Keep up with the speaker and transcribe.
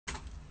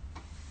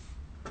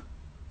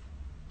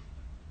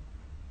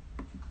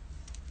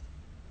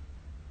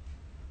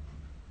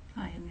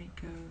it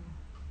go?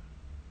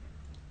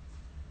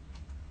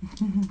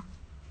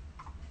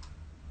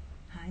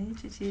 Hi,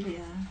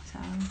 Cecilia.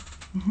 Ciao.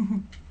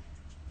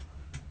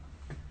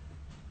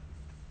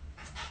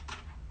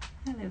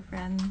 Hello,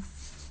 friends.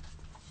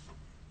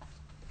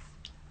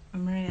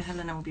 Maria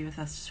Helena will be with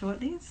us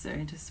shortly, so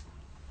just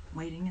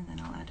waiting and then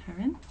I'll add her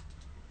in.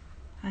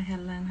 Hi,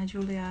 Helen. Hi,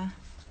 Julia.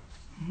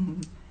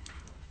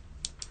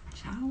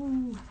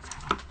 Ciao.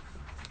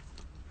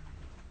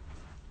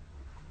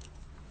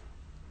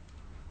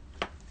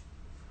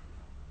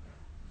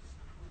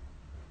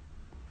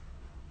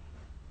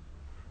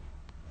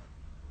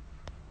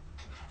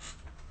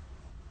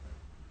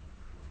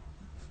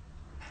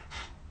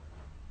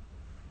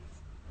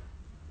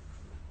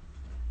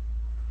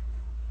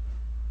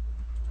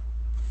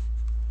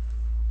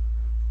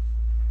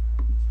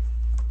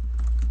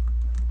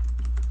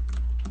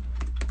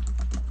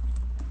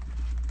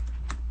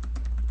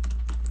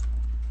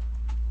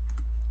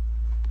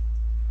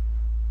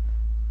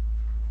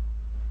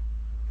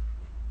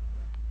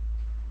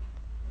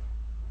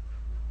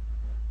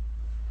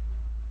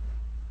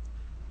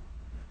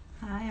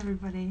 Hi,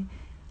 everybody.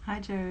 Hi,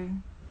 Joe.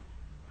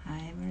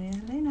 Hi, Maria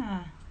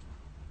Helena.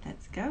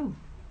 Let's go.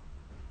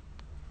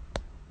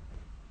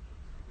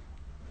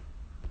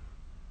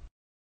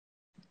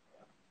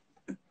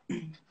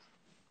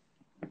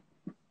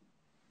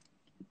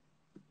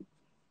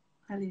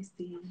 Hi,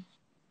 Lucy.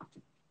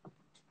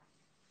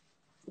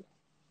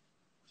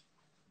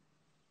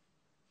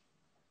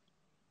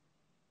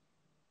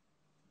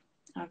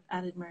 I've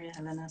added Maria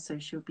Helena, so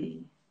she'll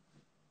be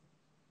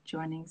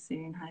joining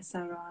soon. Hi,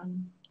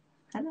 Saron.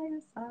 Hello,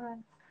 Sarah.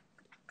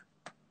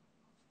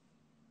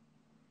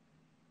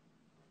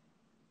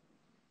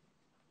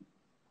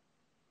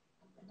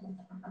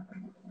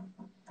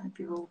 Hope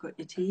you've all got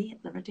your tea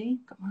at the ready.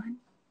 Got mine.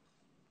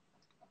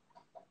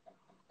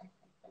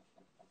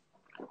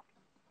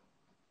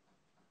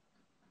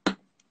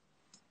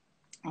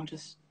 I'll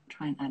just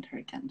try and add her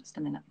again. Just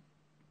a minute.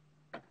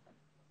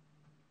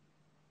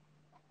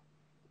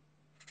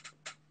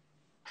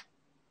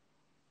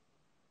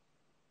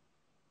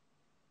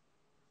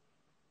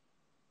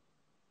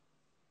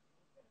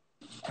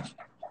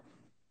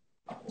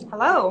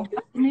 Hello. Good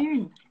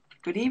afternoon.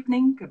 Good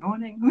evening. Good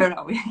morning. Where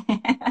are we?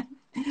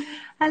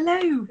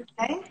 Hello.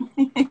 Okay.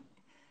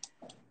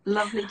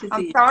 Lovely to see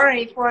I'm you.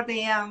 sorry for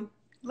the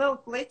little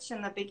glitch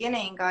in the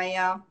beginning.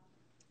 I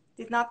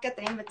did not get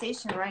the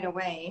invitation right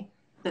away.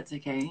 That's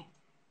okay.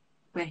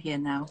 We're here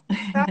now.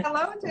 So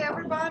hello to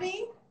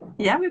everybody.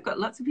 Yeah, we've got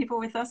lots of people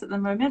with us at the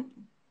moment.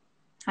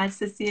 Hi,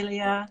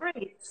 Cecilia.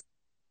 Great.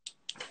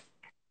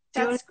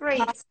 That's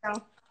great.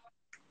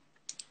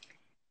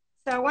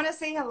 So I want to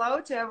say hello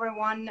to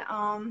everyone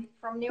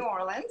from New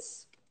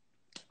Orleans.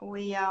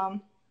 We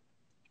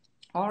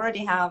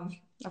already have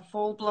a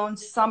full-blown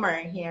summer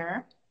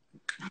here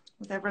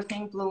with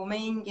everything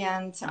blooming,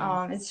 and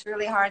it's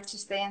really hard to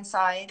stay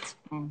inside.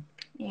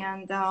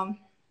 And I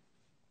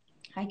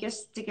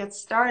guess to get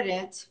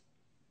started,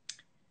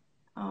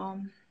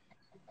 I'll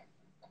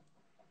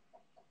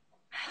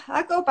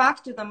go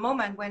back to the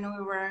moment when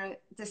we were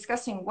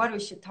discussing what we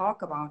should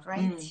talk about,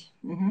 right?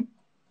 Mm-hmm.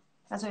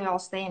 As we all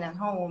staying at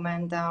home,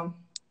 and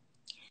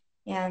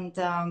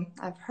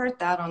I've heard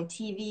that on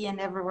TV and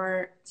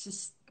everywhere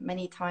just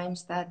many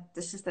times that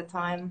this is the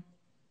time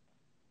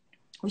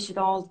we should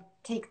all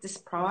take this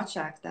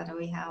project that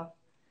we have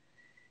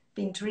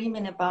been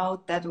dreaming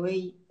about, that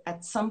we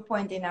at some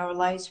point in our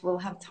lives will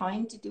have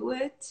time to do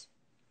it.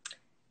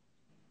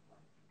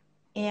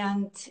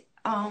 And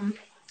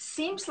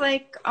seems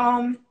like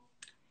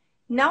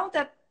now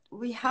that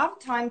we have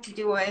time to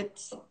do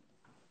it,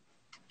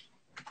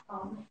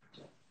 close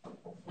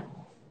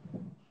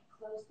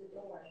the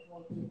door.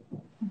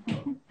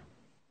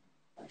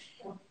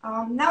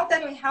 Now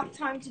that we have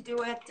time to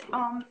do it,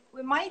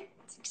 we might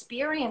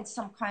experience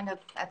some kind of,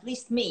 at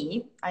least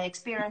me, I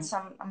experience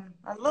some,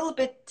 a little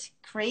bit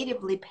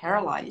creatively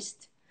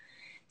paralyzed.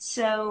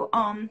 So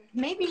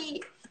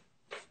maybe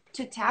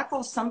to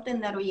tackle something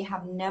that we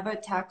have never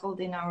tackled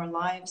in our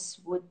lives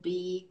would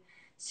be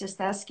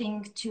just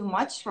asking too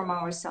much from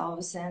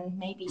ourselves, and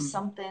maybe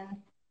something,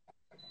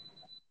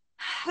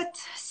 a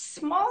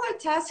smaller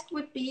task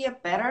would be a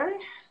better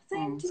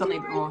thing to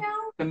something do right more now.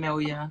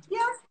 Familiar.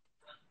 Yeah,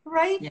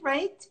 right, yeah.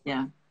 right.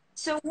 Yeah.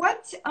 So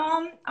what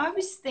I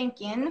was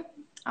thinking,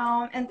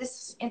 and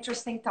this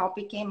interesting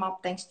topic came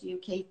up thanks to you,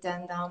 Kate,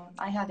 and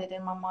I had it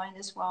in my mind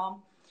as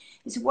well,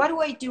 is what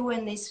do I do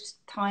in these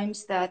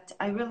times that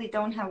I really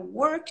don't have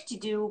work to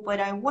do, but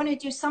I want to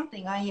do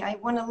something. I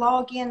want to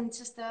log in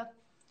just a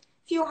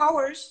few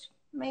hours,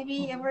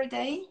 maybe every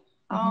day.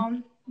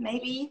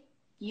 Maybe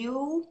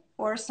you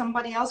or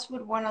somebody else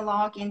would want to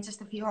log in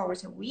just a few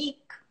hours a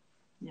week.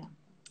 Yeah.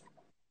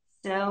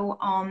 So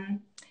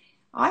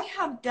I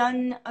have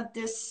done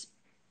this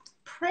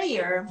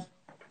prayer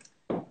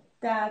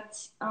that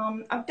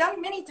I've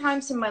done many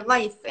times in my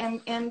life,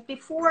 and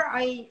before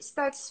I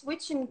start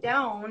switching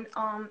down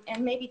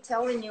and maybe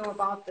telling you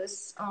about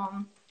this,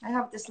 I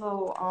have this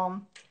little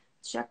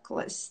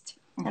checklist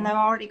And I've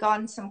already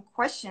gotten some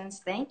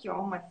questions. Thank you,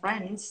 all my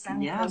friends,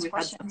 sending those we've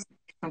questions.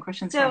 had some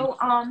questions. So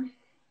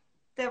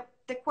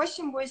the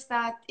question was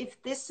that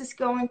if this is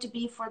going to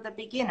be for the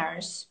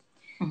beginners.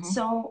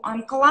 So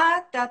I'm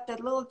glad that the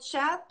little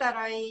chat that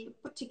I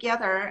put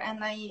together,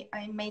 and I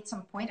made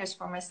some pointers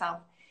for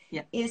myself,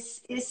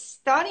 is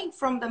starting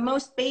from the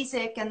most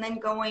basic and then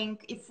going,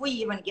 if we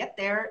even get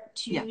there,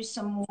 to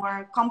some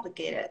more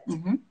complicated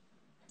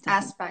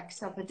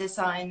aspects of the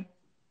design.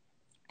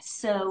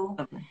 So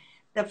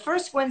the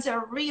first ones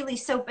are really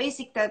so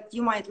basic that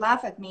you might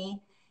laugh at me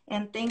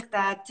and think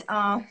that,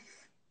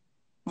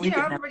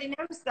 everybody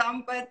knows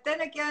them. But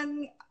then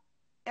again,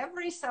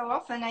 every so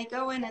often I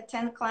go and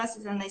attend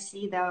classes and I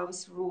see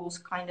those rules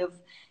kind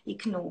of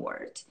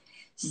ignored.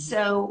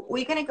 So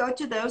we're going to go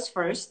to those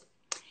first.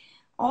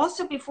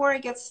 Also, before I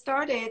get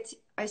started,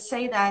 I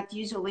say that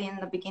usually in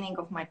the beginning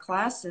of my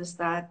classes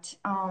that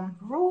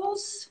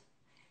rules,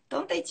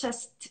 don't they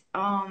just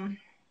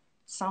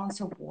sound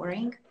so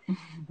boring?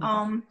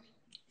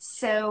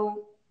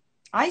 So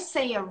I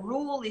say a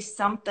rule is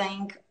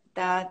something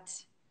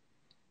that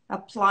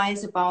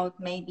applies about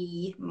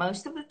maybe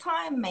most of the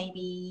time,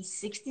 maybe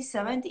 60,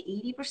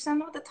 70,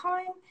 80% of the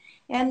time.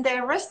 And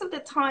the rest of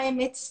the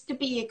time, it's to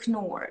be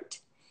ignored.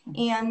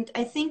 And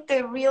I think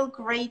the real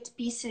great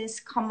pieces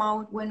come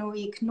out when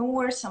we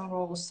ignore some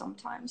rules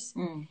sometimes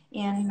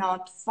and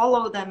not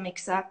follow them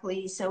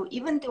exactly. So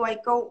even though I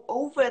go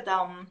over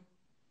them,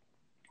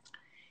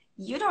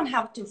 you don't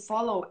have to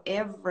follow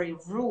every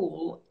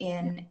rule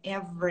in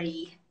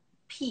every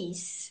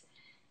piece.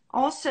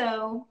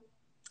 Also,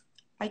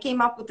 I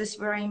came up with this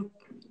very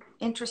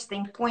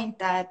interesting point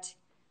that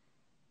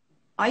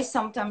I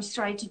sometimes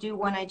try to do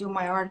when I do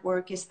my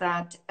artwork is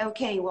that,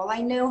 okay, well,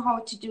 I know how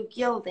to do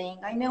gilding.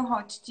 I know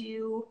how to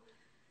do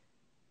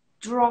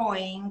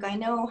drawing. I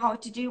know how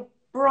to do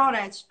broad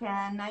edge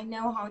pen. I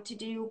know how to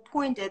do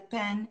pointed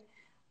pen.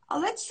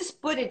 Let's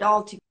just put it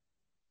all together.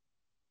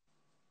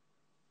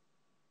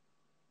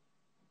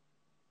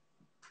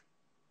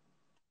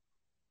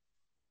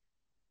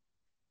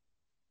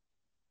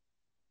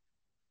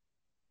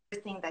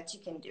 Thing that you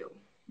can do.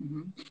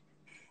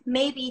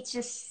 Maybe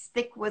just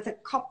stick with a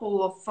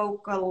couple of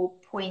focal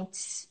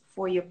points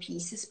for your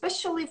piece,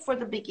 especially for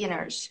the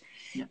beginners.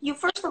 You,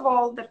 first of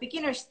all, the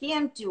beginners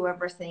can't do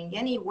everything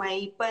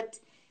anyway, but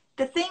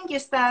the thing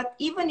is that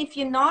even if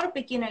you're not a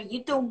beginner,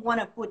 you don't want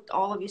to put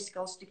all of your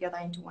skills together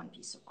into one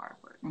piece of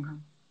artwork.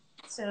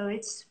 So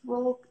it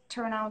will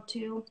turn out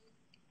too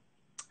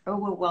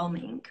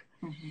overwhelming.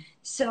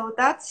 So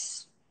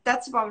that's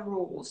about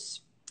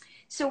rules.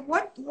 So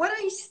what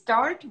I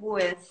start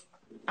with,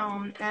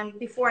 and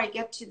before I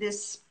get to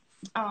this,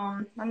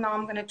 now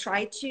I'm going to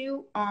try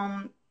to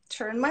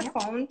turn my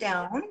phone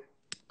down.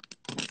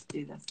 Let's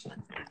do this.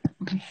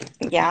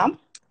 Yeah.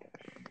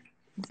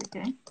 It's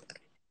okay.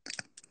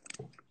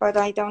 But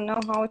I don't know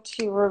how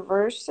to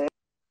reverse it.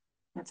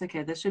 That's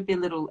okay. There should be a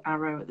little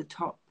arrow at the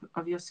top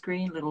of your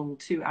screen, little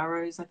 2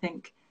 arrows, I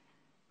think,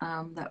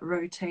 that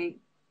rotate.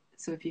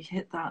 So if you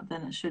hit that,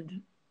 then it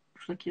should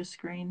flick your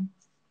screen.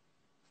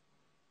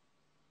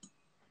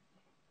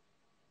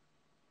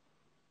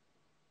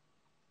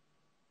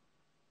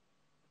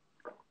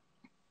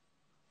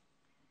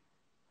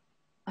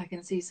 I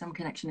can see some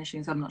connection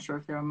issues. I'm not sure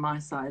if they're on my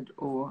side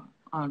or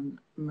on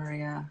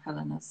Maria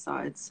Helena's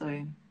side,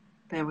 so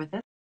bear with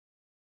it.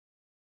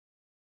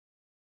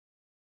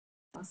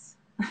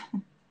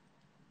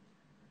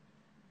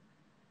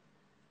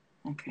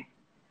 Okay.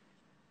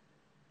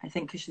 I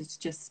think because she's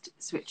just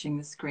switching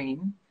the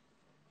screen,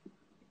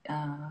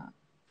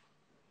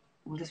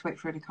 we'll just wait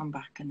for her to come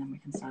back and then we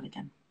can start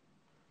again.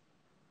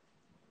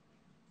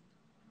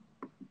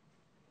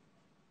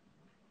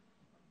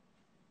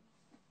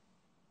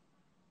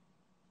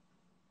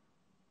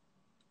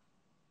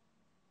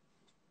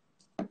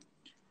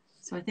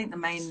 So I think the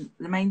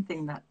main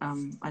thing that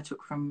I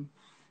took from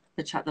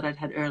the chat that we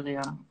had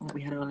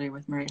earlier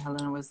with Maria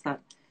Helena was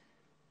that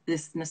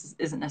this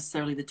isn't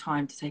necessarily the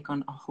time to take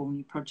on a whole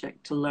new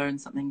project, to learn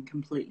something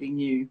completely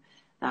new.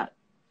 That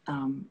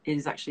it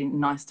is actually a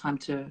nice time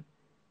to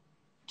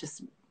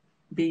just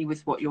be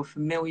with what you're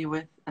familiar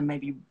with and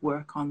maybe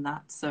work on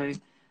that. So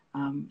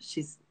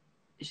she's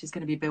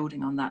going to be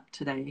building on that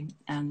today,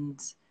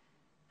 and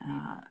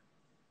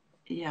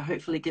yeah,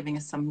 hopefully giving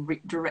us some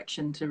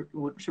direction to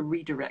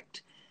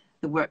redirect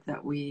the work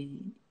that we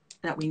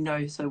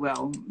know so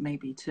well,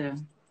 maybe to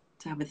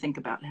have a think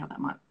about how that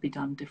might be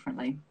done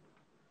differently.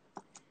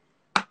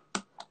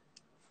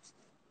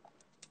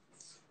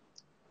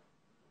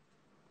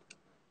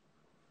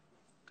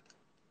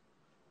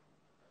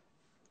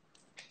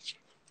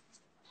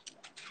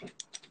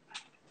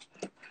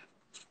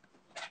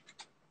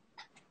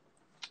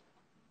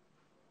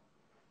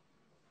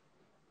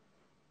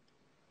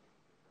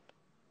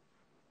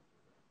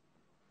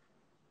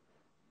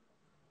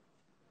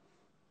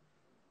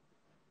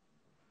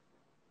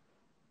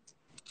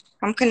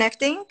 I'm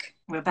connecting.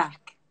 We're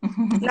back.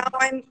 Now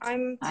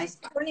I'm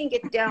just turning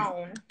it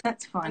down.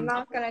 That's fine. I'm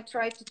not going to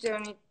try to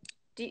turn it.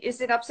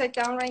 Is it upside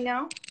down right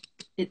now?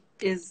 It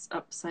is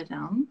upside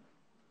down.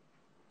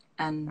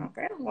 And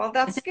Okay, well, I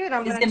that's think good.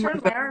 I'm it's going to in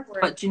turn my reverse,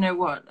 artwork. but do you know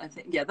what? I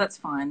think, yeah, that's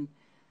fine.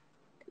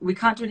 We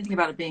can't do anything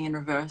about it being in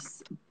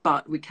reverse,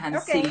 but we can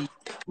Okay,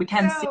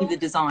 see the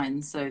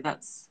design, so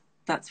that's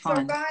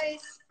fine. So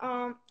guys,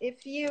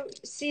 if you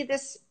see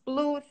this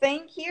blue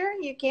thing here,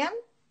 you can.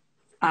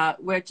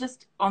 We're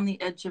just on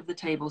the edge of the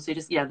table, so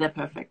just, yeah, they're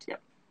perfect.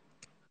 Yep.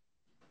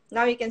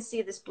 Now you can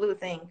see this blue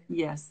thing.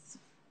 Yes.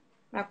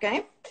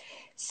 Okay.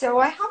 So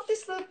I have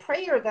this little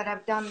prayer that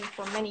I've done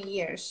for many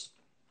years.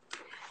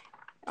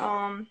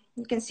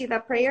 You can see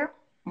that prayer?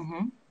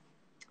 Mm-hmm.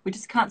 We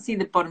just can't see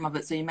the bottom of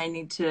it, so you may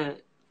need to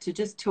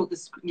just tilt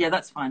this. Yeah,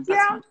 that's fine. That's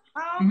Yeah.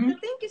 fine. The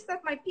thing is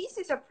that my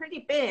pieces are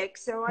pretty big,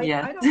 so I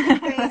don't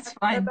think they that's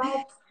fine.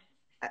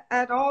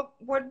 at all.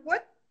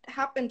 What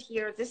happened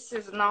here? This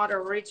is not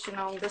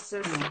original. This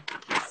is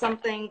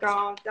something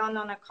done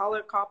on a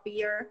color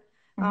copier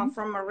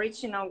from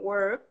original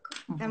work.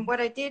 And what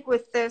I did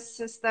with this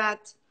is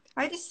that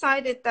I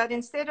decided that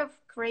instead of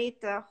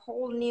create a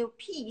whole new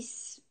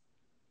piece,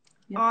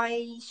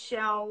 I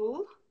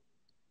shall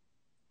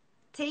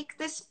take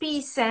this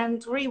piece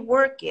and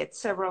rework it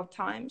several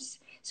times.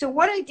 So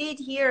what I did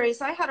here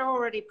is I had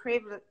already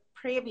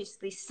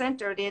previously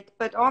centered it,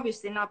 but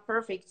obviously not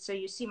perfect. So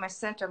you see my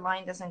center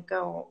line doesn't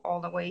go all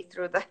the way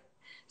through the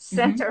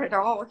center at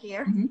all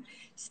here.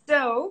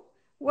 So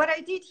what I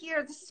did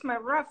here, this is my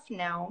rough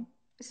now.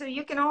 So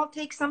you can all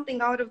take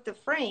something out of the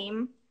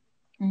frame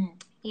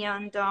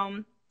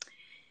and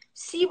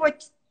see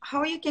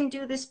how you can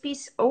do this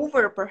piece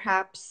over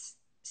perhaps,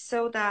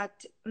 so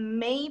that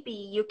maybe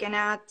you can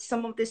add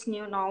some of this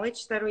new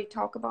knowledge that we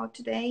talk about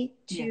today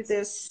to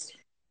this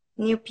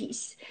new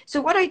piece.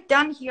 So what I've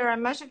done here, I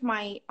measured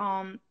my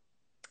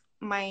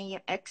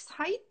my X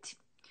height.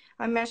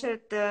 I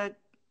measured the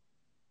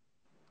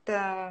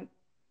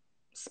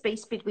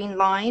space between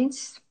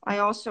lines. I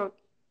also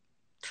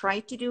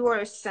tried to do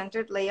a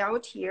centered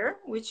layout here,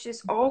 which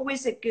is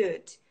always a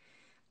good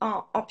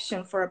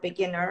option for a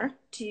beginner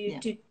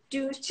to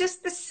do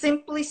just the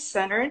simply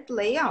centered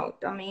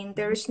layout. I mean,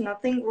 there's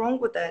nothing wrong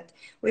with it.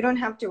 We don't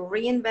have to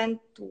reinvent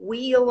the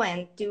wheel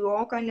and do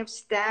all kind of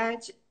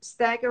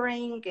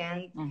staggering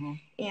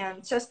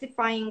and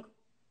justifying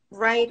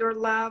right or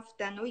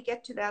left. And we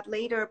get to that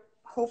later,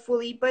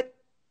 hopefully, but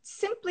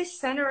simply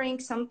centering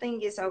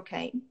something is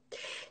okay.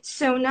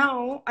 So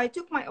now I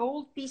took my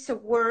old piece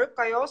of work.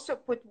 I also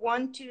put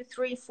 1, 2,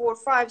 3, 4,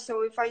 5.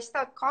 So if I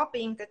start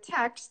copying the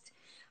text,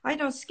 I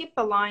don't skip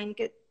a line,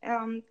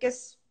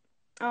 because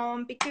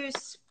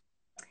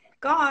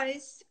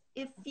guys,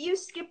 if you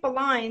skip a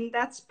line,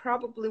 that's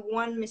probably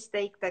one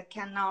mistake that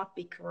cannot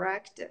be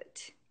corrected,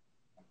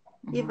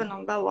 even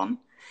on vellum,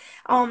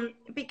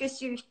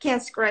 because you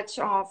can't scratch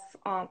off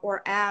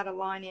or add a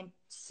line in.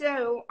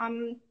 So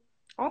I'm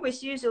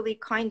always usually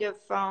kind of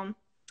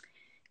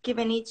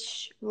giving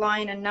each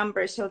line a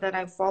number so that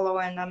I follow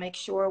and I make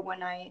sure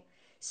when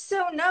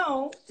so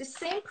now the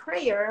same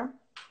prayer.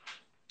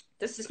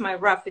 This is my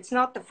rough. It's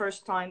not the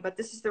first time, but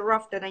this is the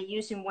rough that I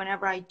use in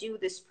whenever I do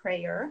this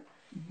prayer.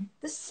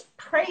 This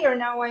prayer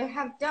now I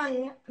have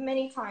done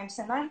many times,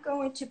 and I'm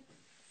going to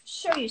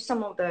show you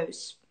some of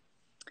those.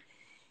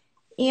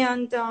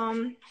 And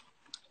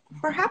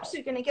perhaps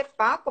you're going to get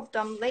back of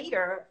them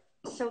later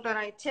so that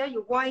I tell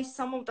you why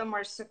some of them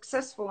are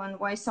successful and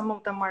why some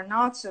of them are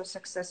not so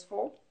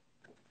successful.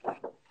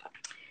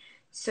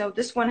 So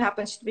this one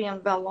happens to be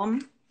on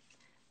vellum.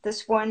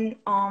 This one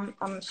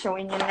I'm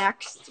showing you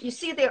next. You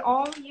see, they're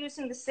all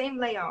using the same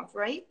layout,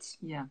 right?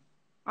 Yeah.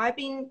 I've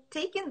been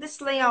taking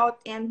this layout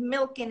and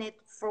milking it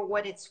for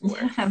what it's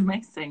worth. Yeah,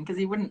 amazing, because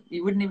you wouldn't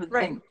even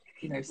think,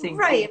 seeing.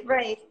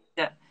 Right.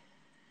 Yeah.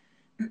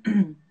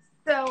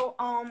 So,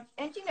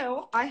 and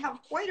I have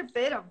quite a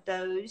bit of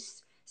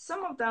those.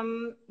 Some of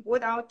them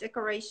without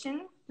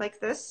decoration, like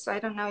this. I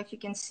don't know if you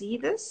can see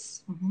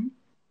this.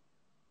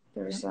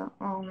 There's a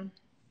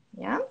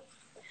yeah.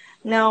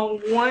 Now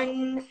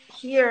one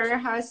here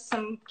has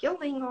some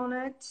gilding on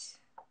it.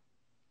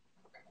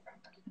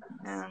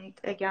 And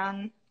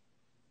again,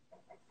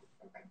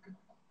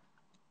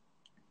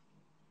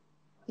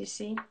 you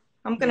see,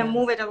 I'm going to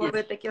move it a little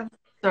bit again.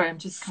 Sorry, I'm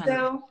just kind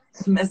of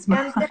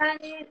mesmerized. And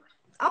then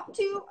up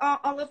to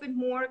a little bit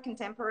more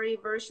contemporary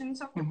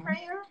versions of the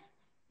prayer.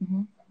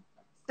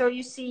 So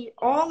you see,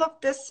 all of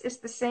this is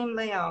the same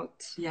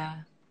layout.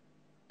 Yeah.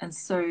 And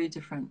so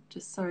different,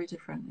 just so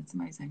different. It's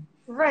amazing.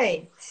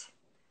 Right.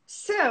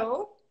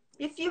 So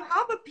if you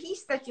have a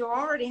piece that you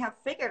already have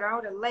figured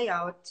out a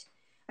layout,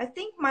 I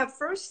think my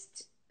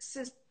first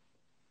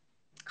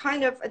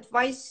kind of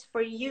advice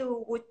for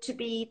you would to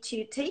be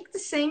to take the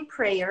same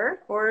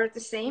prayer or the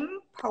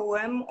same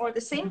poem or the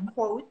same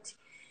quote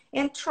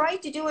and try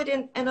to do it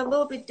in a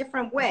little bit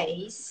different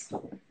ways.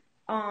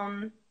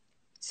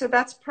 So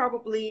that's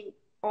probably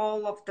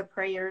all of the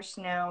prayers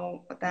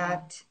now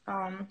that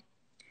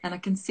and I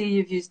can see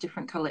you've used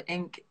different color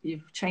ink.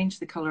 You've changed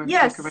the color of the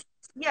decoration.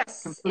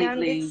 Yes,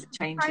 completely and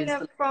changes kind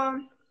of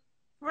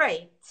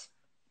right.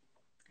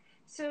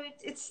 So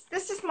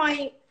this is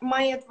my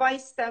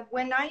advice, that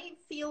when I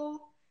feel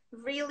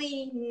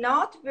really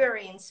not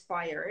very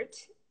inspired,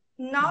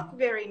 not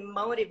very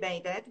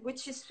motivated,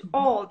 which is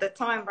all the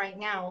time right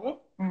now.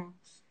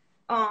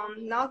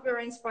 Not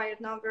very inspired,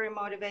 not very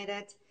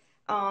motivated,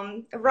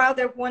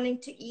 rather wanting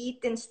to eat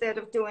instead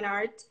of doing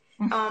art,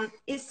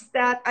 is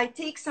that I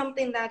take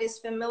something that is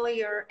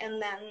familiar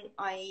and then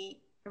I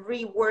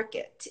rework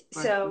it.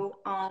 Right. So,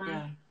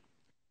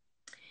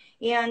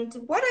 and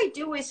what I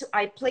do is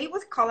I play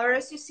with color,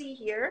 as you see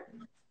here,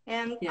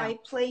 and I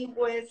play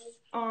with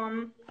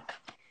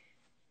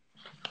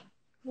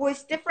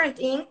different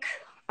ink.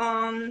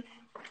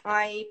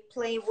 I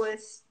play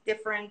with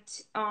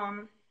different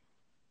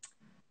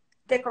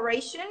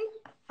decoration.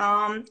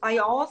 I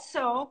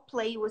also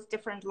play with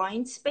different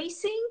line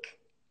spacing.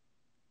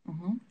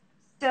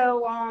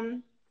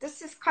 So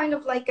this is kind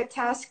of like a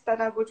task that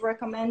I would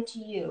recommend to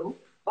you.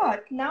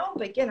 But now,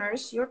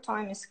 beginners, your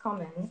time is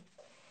coming.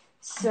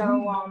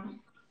 So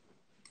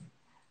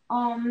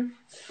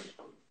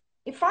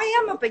if I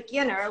am a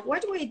beginner,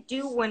 what do I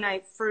do when I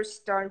first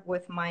start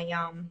with my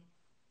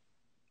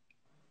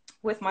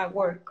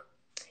work?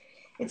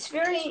 It's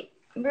very,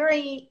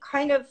 very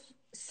kind of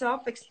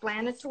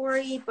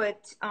self-explanatory,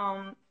 but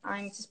I'm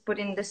just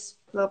putting this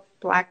little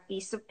black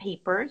piece of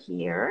paper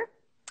here.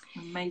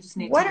 I may just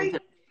need to move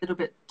it a little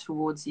bit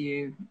towards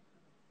you.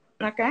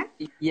 Okay.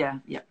 Yeah.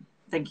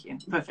 Thank you.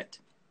 Perfect.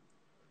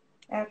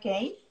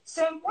 Okay.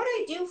 So what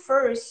I do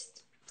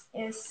first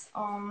is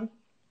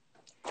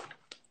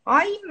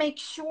I make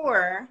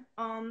sure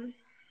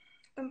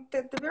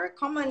the very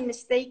common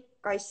mistake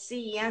I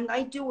see, and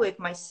I do it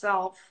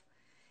myself,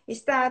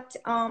 is that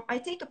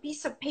I take a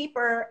piece of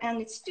paper and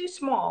it's too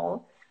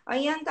small. I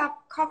end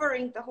up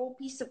covering the whole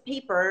piece of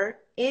paper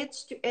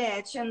edge to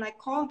edge, and I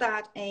call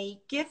that a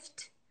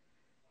gift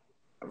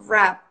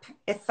wrap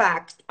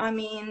effect. I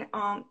mean,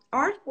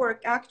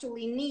 artwork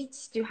actually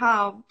needs to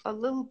have a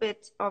little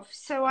bit of,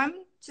 so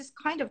I'm just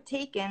kind of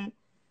taking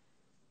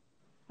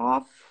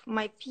off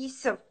my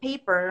piece of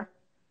paper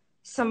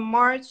some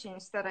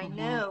margins that I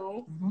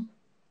know,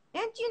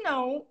 and you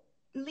know,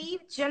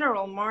 leave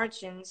general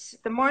margins.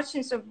 The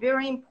margins are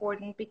very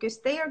important because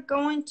they are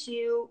going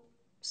to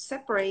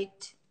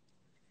separate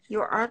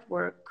your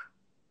artwork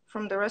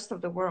from the rest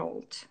of the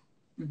world.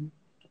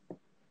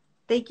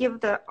 They give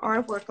the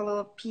artwork a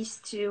little piece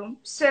too.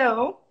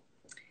 So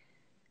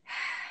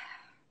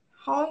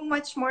how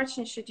much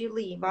margin should you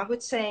leave? I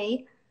would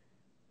say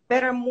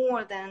better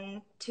more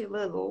than too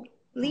little.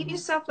 Leave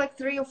yourself like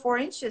 3 or 4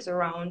 inches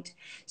around.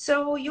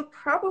 So you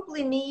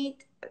probably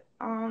need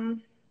 2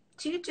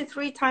 to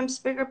 3 times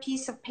bigger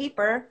piece of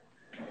paper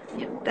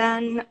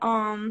than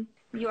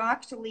you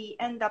actually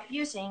end up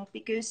using,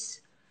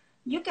 because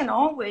you can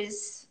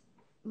always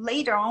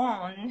later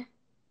on,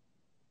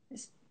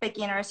 as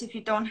beginners, if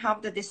you don't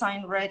have the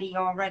design ready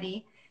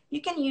already,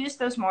 you can use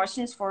those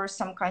margins for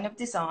some kind of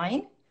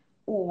design,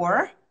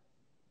 or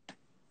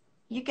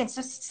you can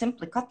just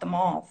simply cut them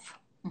off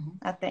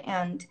at the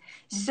end.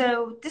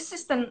 So this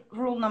is the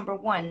rule number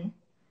 1.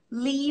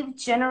 Leave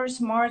generous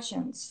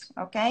margins,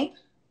 okay?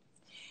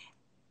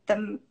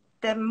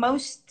 The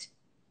most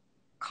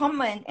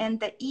common and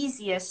the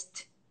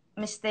easiest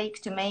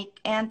mistake to make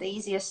and the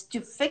easiest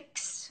to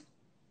fix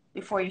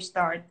before you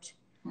start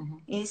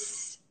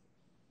is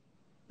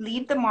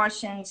leave the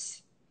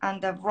margins,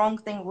 and the wrong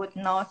thing would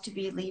not to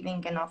be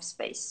leaving enough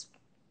space.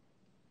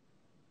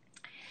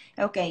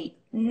 Okay,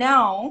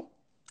 now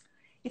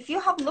if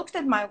you have looked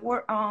at my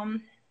work,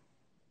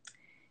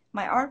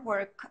 my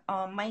artwork,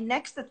 my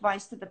next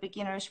advice to the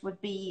beginners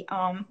would be,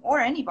 or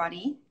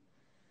anybody,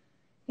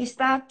 is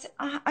that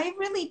I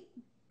really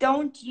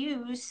don't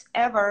use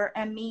ever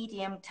a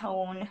medium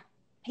tone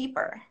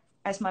paper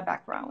as my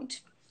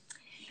background.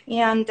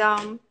 And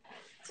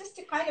just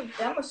to kind of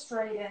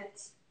demonstrate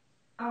it,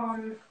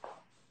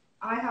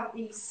 I have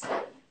these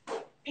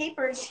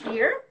papers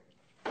here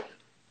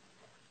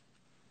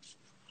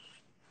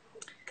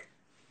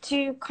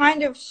to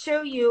kind of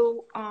show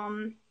you,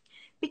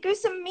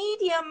 because a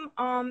medium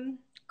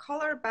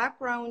color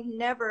background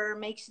never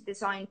makes the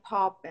design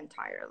pop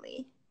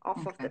entirely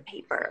off of the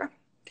paper.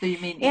 So you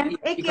mean, and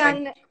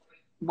again,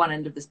 one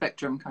end of the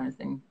spectrum kind of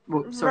thing?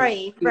 Well,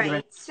 sorry,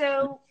 right.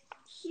 So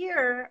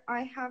here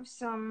I have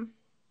some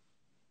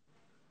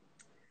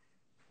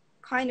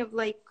kind of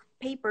like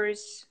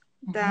papers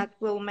that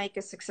will make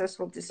a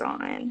successful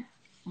design.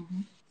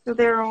 So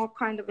they're all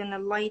kind of in a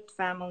light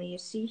family, you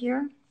see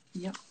here?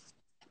 Yep.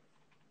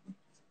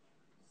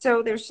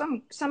 So there's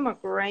some are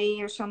gray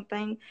or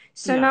something.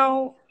 So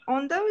now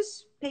on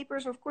those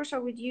papers, of course, I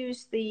would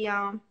use the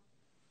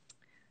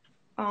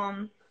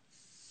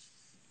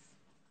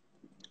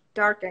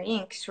darker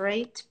inks,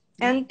 right?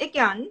 And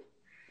again,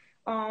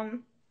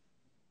 I'm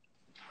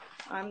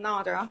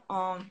not a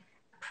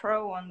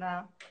pro on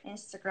the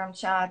Instagram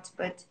chat,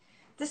 but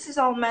this is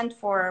all meant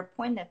for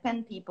point and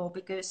pen people,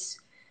 because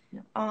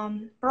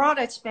broad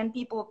edge pen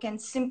people can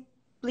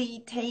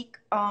simply take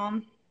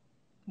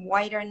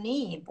wider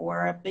nib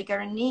or a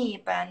bigger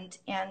nib and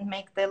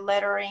make the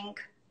lettering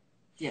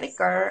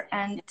thicker,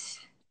 and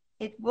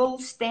it will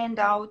stand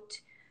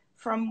out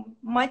from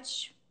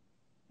much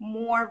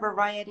more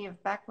variety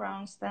of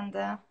backgrounds than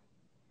the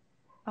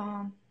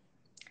um,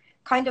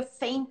 kind of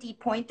faintly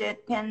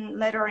pointed pen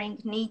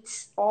lettering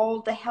needs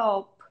all the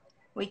help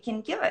we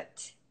can give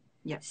it.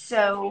 Yeah.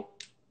 So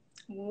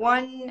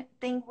one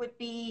thing would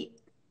be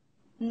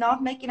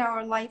not making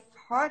our life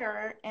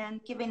harder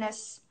and giving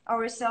us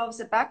ourselves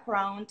a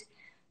background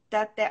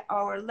that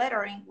our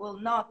lettering will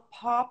not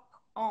pop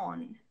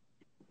on.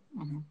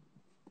 Mm-hmm.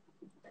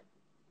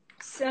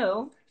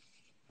 So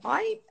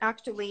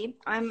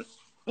I'm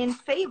in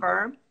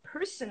favor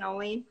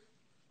personally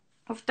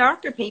of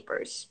darker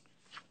papers.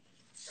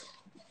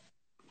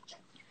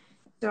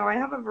 So I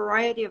have a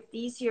variety of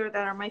these here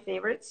that are my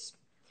favorites.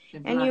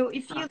 And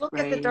if you look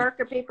at the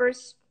darker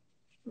papers,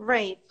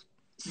 right.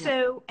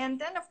 So, and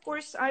then of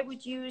course I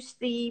would use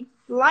the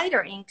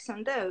lighter inks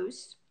on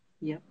those.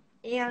 Yep.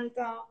 And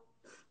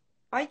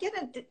I get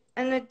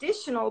an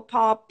additional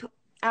pop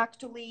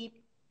actually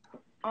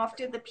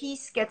after the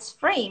piece gets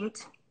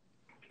framed,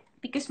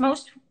 because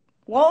most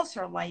walls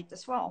are light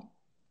as well.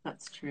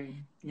 That's true.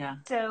 Yeah.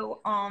 So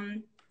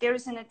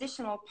there's an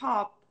additional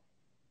pop.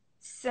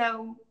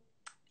 So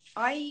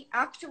I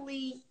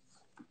actually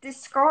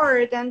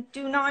discard and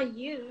do not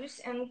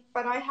use,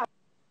 but I have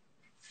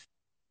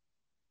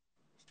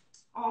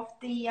of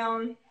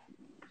the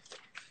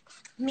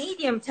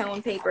medium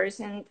tone papers,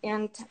 and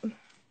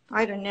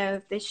I don't know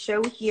if they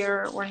show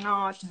here or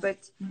not,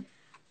 but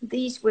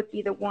these would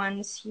be the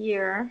ones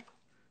here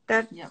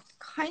that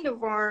kind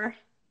of are,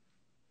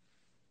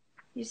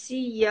 you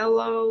see,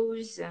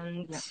 yellows,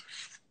 and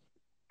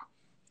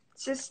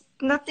just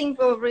nothing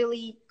will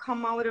really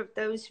come out of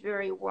those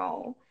very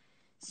well.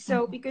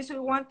 So because we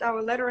want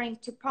our lettering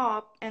to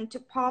pop, and to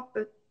pop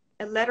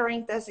a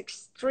lettering that's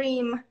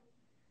extreme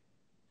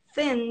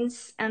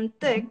thins and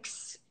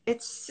thicks,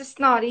 it's just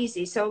not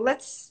easy. So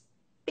let's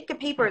pick a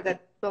paper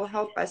that will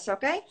help us,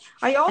 okay?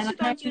 I also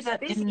don't use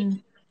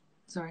busy.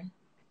 Sorry.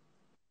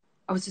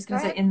 I was just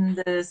going to say, in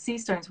the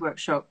Seastones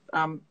workshop,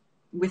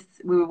 we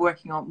were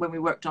working on, when we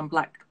worked on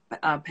black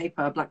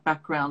paper, black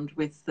background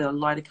with the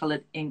lighter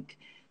colored ink,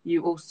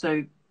 you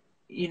also,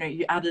 you know,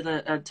 you added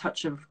a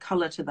touch of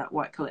color to that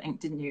white color ink,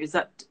 didn't you?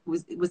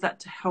 Was that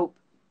to help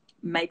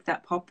make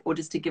that pop, or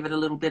just to give it a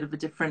little bit of a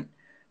different,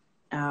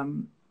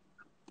 you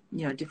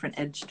know, different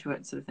edge to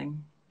it, sort of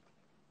thing?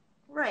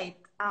 Right.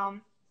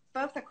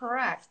 Both are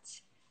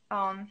correct.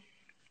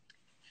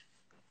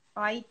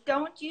 I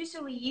don't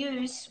usually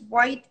use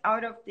white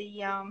out of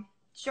the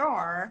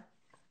jar,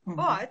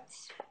 but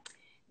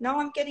now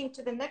I'm getting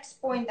to the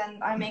next point,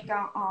 and I make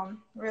a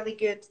really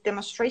good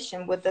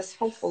demonstration with this,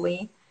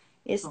 hopefully,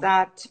 is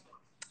that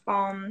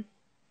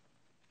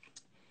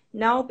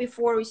now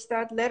before we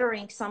start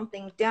lettering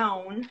something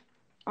down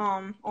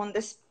on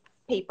this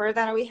paper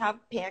that we have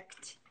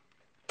picked,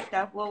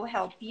 that will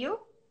help you.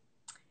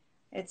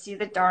 It's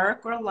either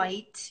dark or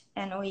light,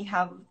 and we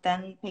have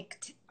then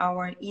picked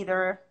our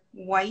either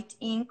white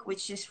ink,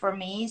 which is, for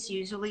me, is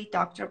usually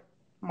Dr.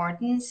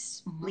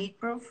 Martin's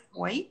bleed-proof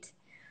white.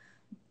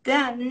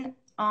 Then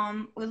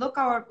we look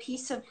our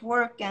piece of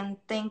work and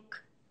think,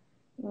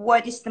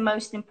 what is the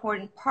most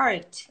important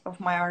part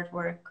of my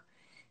artwork?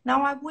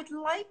 Now, I would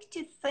like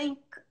to think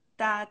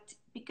that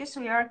because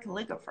we are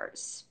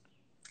calligraphers,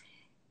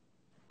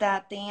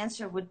 that the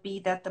answer would be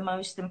that the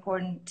most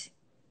important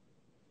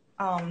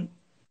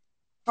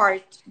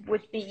part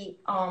would be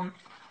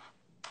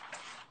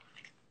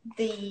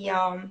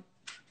the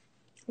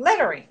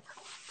lettering.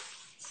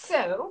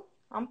 So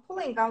I'm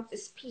pulling out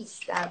this piece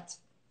that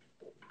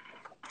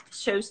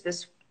shows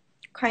this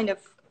kind of,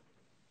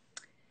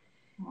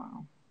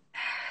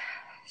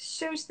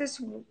 shows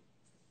this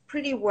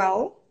pretty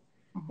well.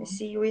 You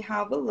see, we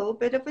have a little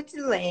bit of a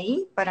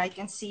delay, but I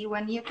can see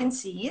when you can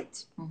see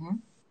it.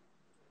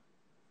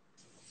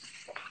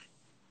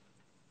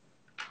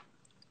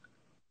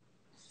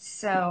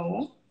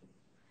 So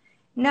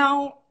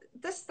now,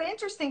 the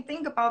interesting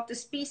thing about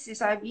this piece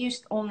is I've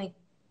used only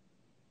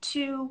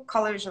 2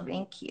 colors of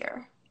ink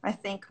here. I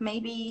think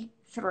maybe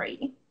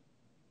 3.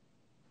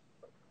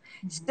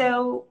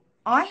 So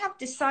I have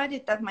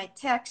decided that my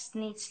text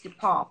needs to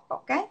pop,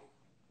 okay?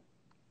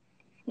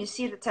 You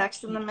see the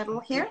text in the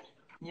middle here?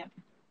 Yeah.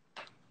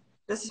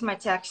 This is my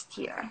text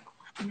here.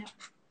 Yeah.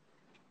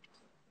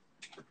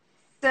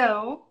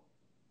 So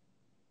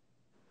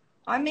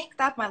I make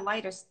that my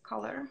lightest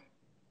color.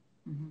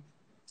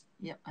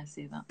 Yeah, I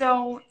see that.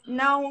 So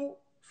now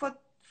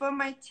for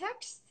my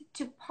text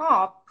to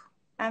pop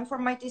and for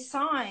my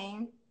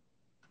design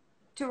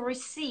to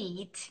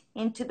recede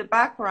into the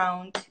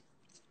background,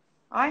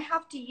 I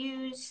have to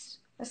use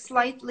a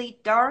slightly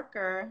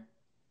darker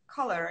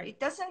color. It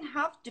doesn't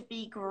have to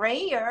be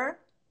grayer.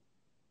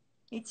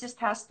 It just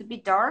has to be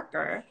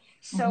darker.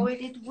 So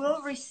it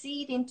will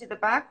recede into the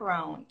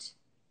background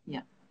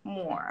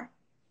more.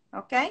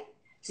 Okay?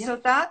 So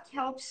that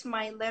helps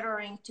my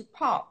lettering to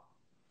pop.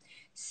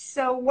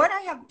 So what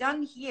I have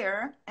done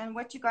here, and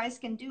what you guys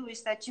can do,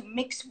 is that you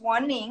mix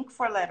 1 ink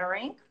for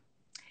lettering.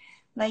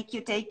 Like you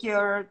take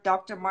your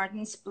Dr.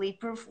 Martin's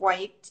bleed-proof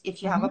white,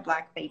 if you have a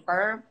black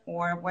paper,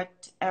 or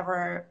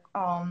whatever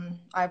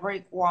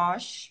ivory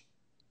gouache.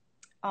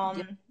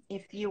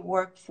 if you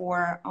work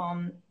for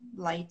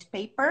light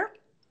paper.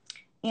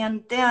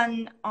 And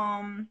then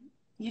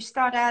you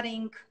start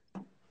adding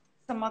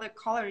some other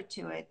color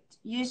to it.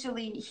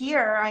 Usually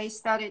here I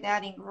started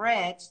adding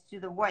red to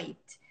the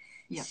white.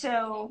 Yeah.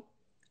 So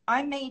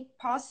I made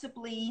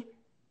possibly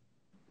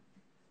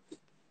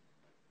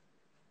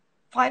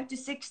 5 to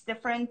 6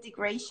 different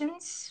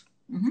decorations,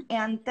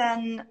 and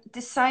then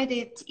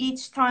decided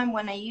each time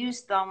when I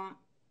used them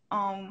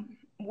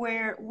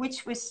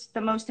which was the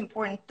most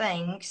important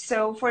thing.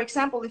 So for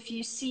example, if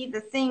you see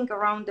the thing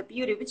around the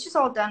beauty, which is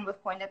all done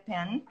with pointed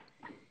pen,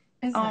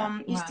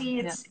 you see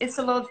it's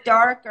a little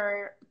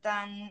darker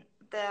than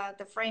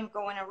the frame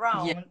going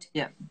around.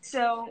 Yeah.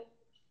 So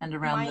and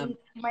around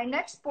my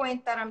next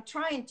point that I'm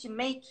trying to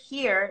make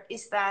here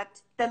is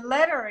that the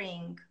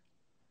lettering,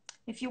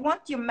 if you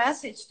want your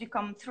message to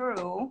come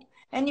through,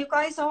 and you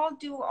guys all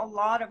do a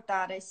lot of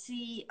that. I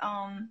see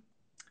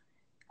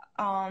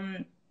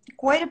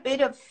quite a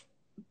bit of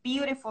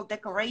beautiful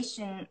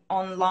decoration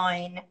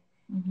online.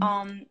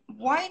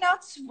 Why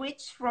not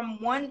switch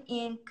from one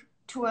ink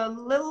to a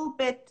little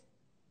bit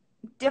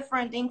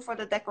different ink for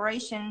the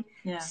decoration,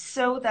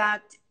 so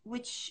that,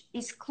 which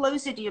is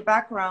closer to your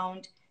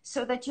background,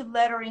 so that your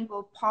lettering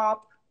will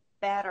pop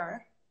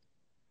better.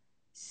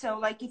 So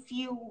like if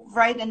you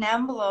write an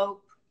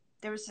envelope,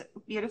 there's a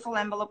beautiful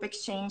envelope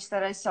exchange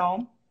that I saw,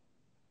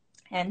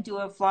 and do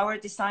a flower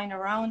design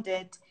around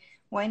it.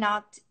 Why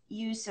not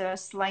use a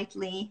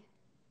slightly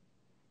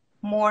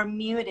more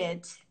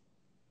muted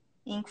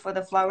ink for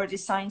the flower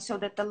design so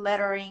that the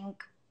lettering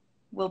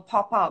will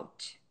pop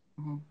out?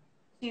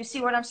 Do you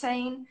see what I'm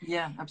saying?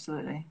 Yeah,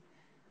 absolutely.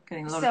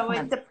 Getting a lot of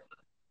comments.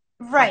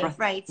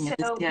 Right.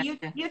 So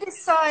you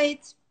decide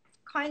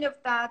kind of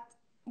that,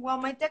 well,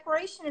 my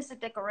decoration is a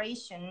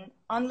decoration,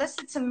 unless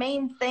it's a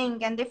main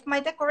thing. And if my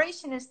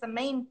decoration is the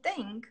main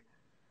thing,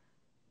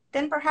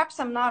 then perhaps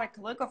I'm not a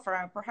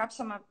calligrapher, perhaps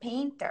I'm a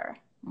painter.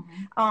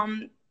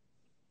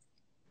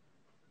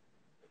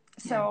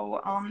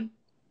 So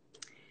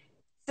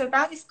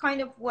that is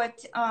kind of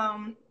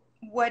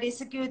what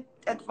is a good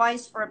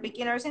advice for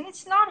beginners. And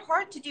it's not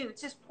hard to do.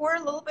 Just pour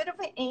a little bit of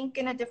ink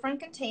in a different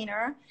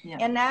container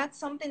and add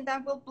something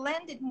that will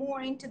blend it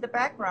more into the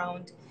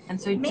background. And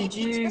so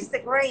maybe it's just the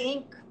gray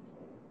ink.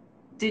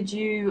 Did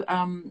you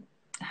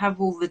have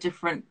all the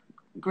different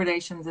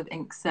gradations of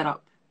ink set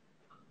up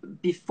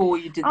before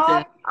you did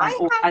or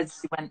as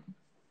you went?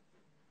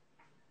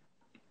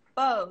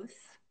 Both.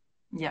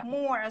 Yeah.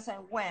 More as I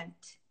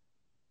went.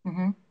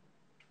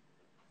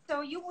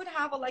 So you would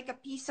have like a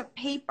piece of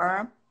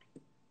paper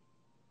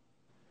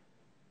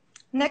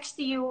next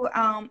to you,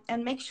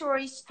 and make sure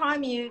each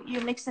time you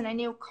mix in a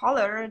new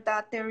color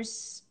that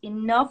there's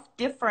enough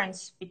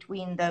difference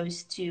between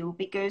those two,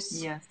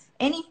 because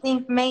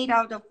anything made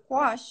out of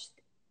gouache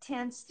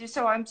tends to,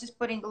 so I'm just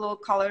putting the little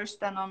colors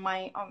then on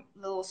my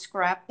little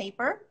scrap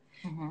paper,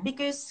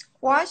 because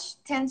gouache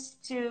tends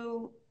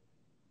to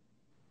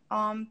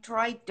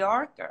dry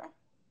darker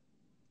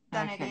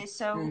than it is.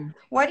 So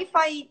what if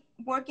I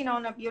working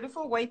on a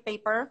beautiful white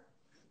paper,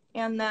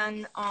 and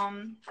then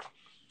I'm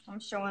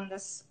showing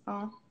this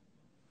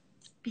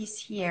piece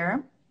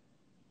here,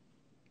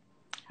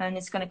 and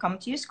it's going to come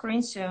to your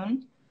screen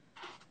soon.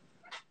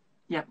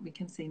 Yeah, we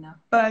can see now.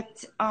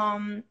 But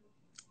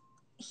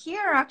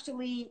here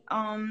actually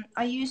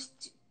I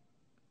used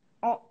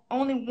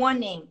only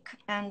one ink,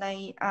 and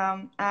I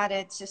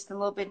added just a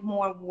little bit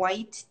more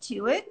white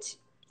to it.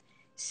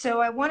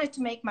 So I wanted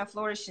to make my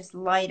flourishes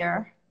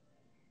lighter.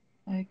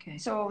 Okay.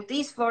 So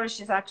these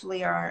flourishes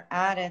actually are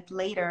added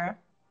later,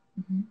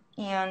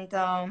 and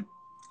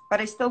but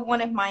I still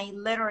wanted my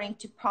lettering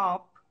to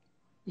pop.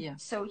 Yeah.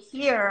 So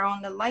here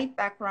on the light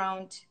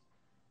background,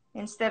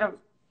 instead of,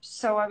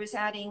 so I was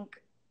adding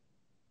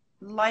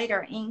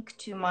lighter ink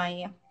to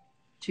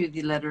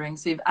the lettering.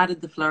 So you've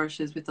added the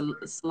flourishes with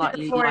a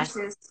slightly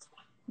lighter.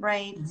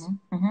 Right.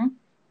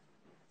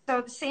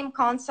 So the same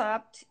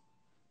concept.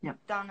 Yep.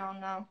 Done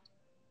on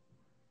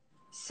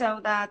so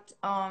that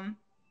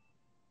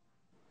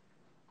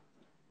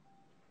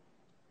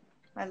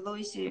I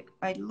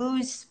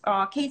lose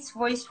Kate's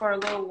voice for a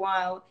little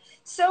while.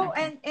 So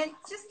and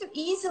just to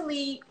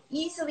easily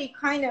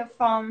kind of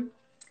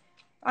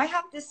I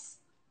have this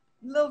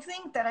little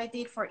thing that I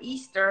did for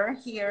Easter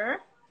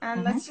here,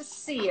 and let's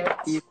just see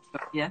it.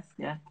 Yes,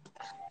 yeah.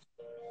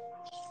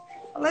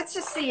 Let's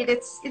just see it.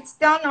 It's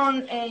done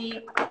on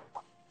a,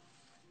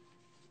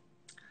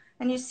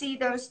 and you see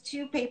those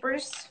two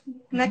papers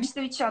next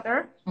to each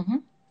other.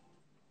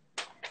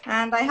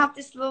 And I have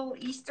this little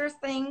Easter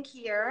thing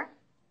here.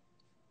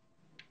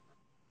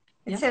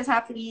 It says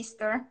Happy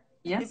Easter.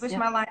 Yes, it was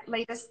my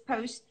latest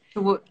post.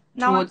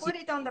 Now I put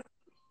it on the.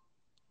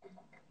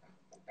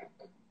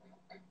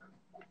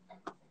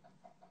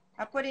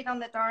 I put it on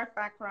the dark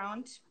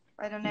background.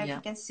 I don't know if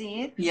you can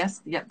see it.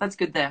 Yes, yeah, that's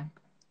good there.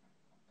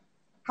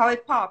 How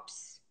it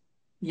pops.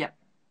 Yeah.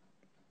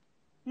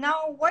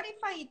 Now, what if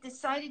I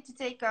decided to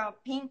take a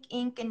pink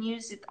ink and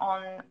use it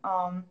on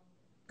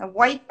a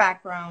white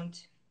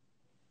background?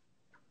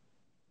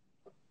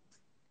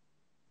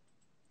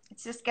 It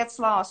just gets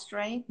lost,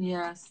 right?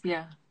 Yes,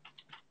 yeah.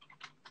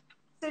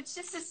 So it's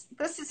just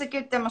this is a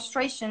good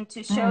demonstration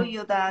to show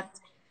you that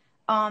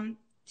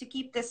to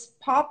keep this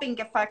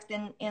popping effect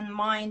in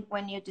mind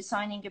when you're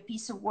designing a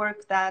piece of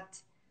work,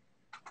 that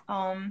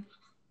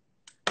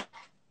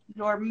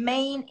your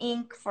main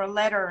ink for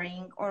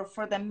lettering, or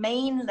for the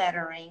main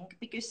lettering,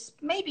 because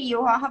maybe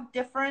you have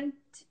different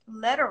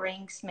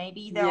letterings,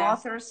 maybe the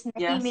author's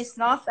name is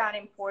not that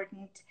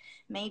important,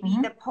 maybe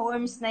the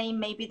poem's name,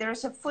 maybe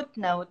there's a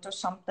footnote or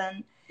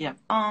something. Yeah.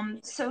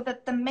 So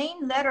that the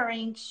main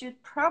lettering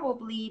should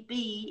probably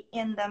be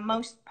in the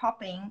most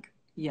popping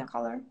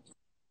color.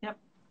 Yep,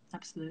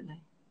 absolutely.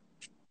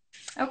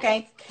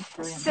 Okay.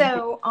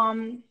 So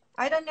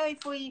I don't know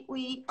if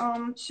we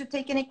should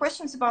take any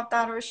questions about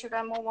that, or should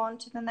I move on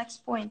to the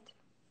next point?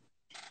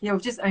 Yeah,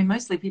 we've just, I mean,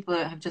 mostly people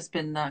have just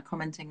been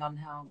commenting on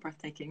how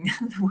breathtaking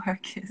the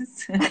work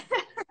is. So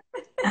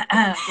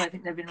I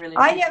think they've been really.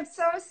 I am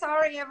so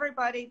sorry,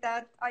 everybody,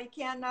 that I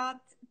cannot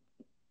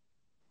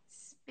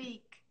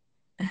speak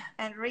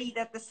and read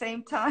at the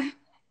same time.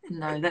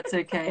 No, that's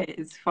okay.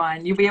 It's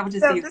fine. You'll be able to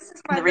so see. This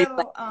is my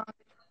little,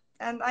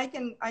 and I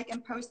can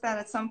post that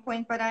at some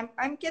point. But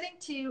I'm getting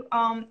to.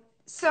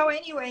 So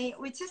anyway,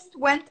 we just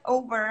went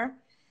over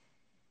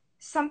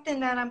something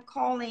that I'm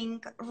calling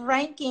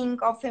ranking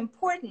of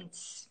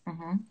importance.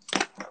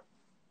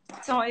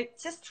 So I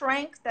just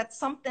ranked that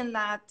something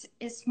that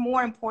is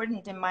more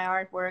important in my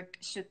artwork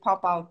should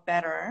pop out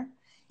better.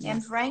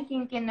 And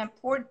ranking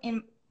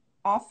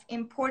of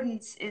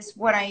importance is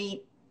what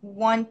I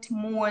want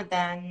more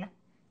than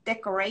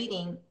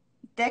decoration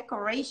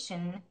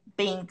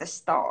being the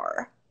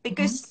star.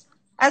 Because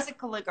as a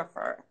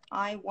calligrapher,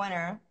 I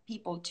want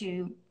people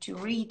to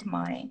read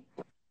my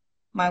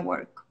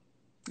work.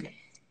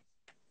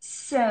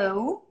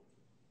 So,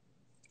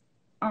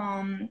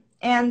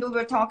 and we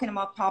were talking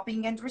about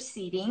popping and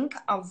receding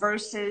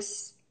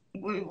versus,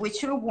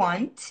 which you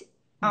want,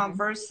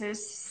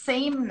 versus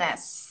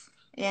sameness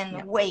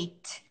in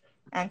weight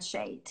and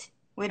shade.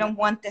 We don't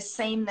want the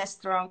sameness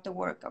throughout the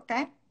work,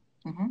 okay?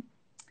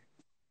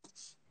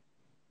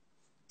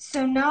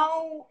 So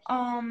now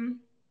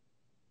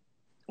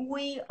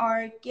we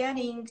are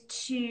getting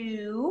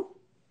to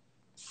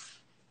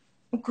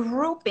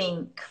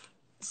grouping.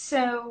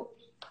 So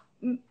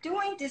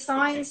doing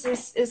designs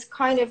is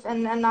kind of,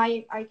 and then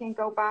I can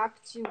go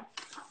back to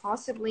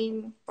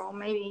possibly, well,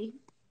 maybe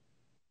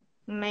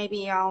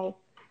I'll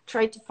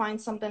try to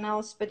find something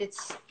else, but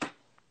it's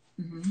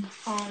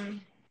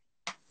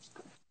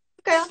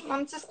okay,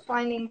 I'm just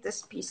finding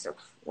this piece of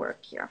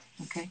work here.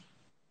 Okay.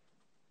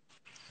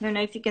 I don't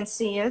know if you can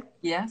see it.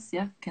 Yes,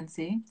 yeah, can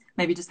see.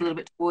 Maybe just a little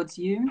bit towards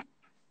you.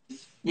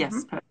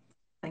 Yes, perfect.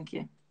 Thank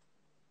you.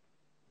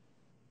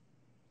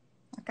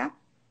 Okay.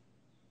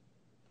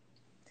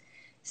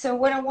 So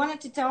what I wanted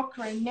to talk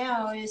right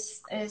now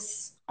is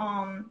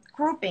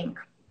grouping,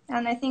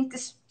 and I think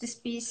this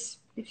piece,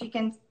 if you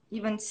can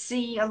even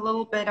see a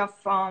little bit of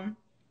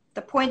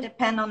the pointed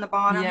pen on the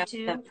bottom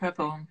too. That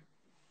purple.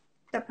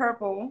 The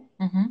purple.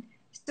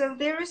 So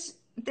there is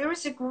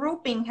a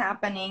grouping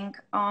happening.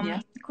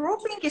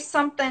 Grouping is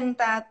something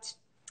that,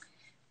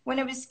 when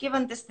I was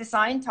given this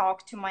design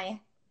talk to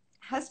my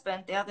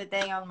husband the other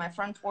day on my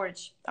front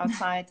porch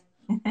outside,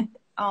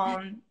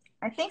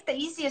 I think the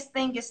easiest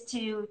thing is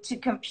to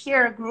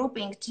compare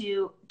grouping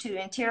to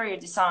interior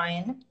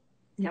design.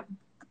 Yep.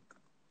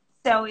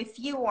 So if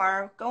you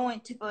are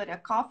going to put a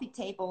coffee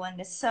table and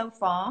a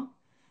sofa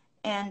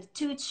and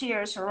 2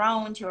 chairs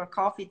around your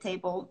coffee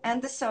table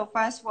and the sofa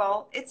as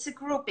well, it's a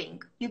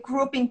grouping. You're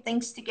grouping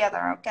things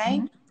together,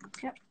 okay?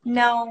 Yep.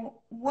 Now,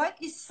 what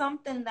is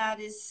something that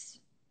is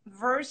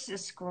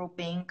versus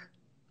grouping,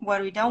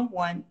 what we don't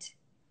want?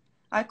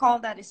 I call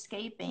that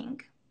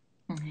escaping.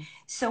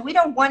 So we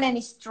don't want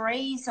any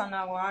strays on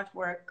our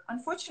artwork.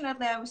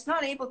 Unfortunately, I was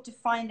not able to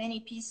find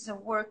any pieces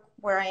of work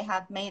where I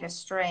had made a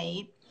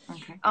stray.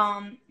 Okay.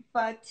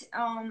 But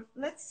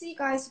let's see,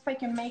 guys, if I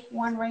can make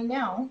one right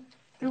now.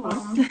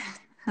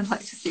 I'd like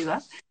to see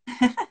that.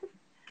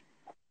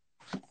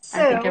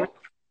 So,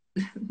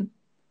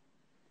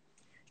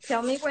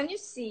 tell me when you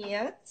see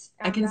it.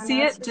 I can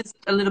see it just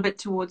a little bit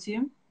towards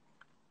you.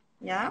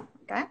 Yeah,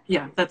 okay.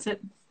 Yeah, that's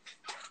it.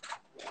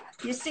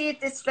 You see it,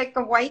 it's like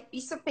a white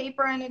piece of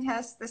paper and it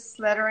has this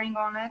lettering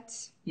on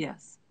it.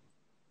 Yes.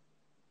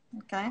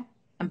 Okay.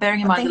 And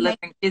bearing in mind the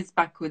lettering is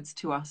backwards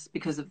to us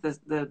because of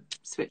the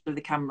switch of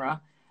the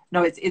camera.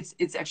 No,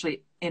 it's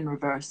actually in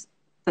reverse.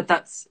 But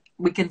that's,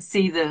 we can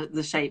see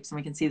the shapes and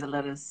we can see the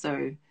letters.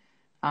 So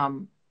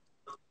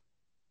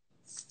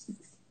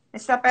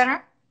is that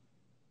better?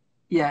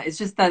 Yeah, it's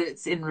just that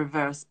it's in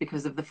reverse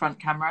because of the front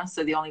camera.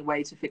 So the only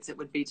way to fix it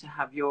would be to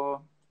have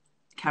your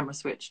camera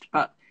switched.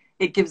 But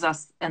it gives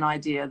us an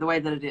idea. The way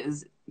that it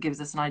is gives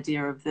us an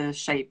idea of the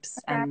shapes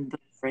and the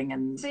lettering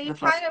and so you the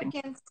kind of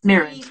can see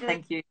mirrored.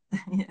 Thank you.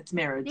 It's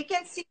mirrored. You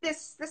can see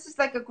this. This is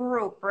like a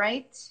group,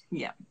 right?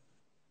 Yeah.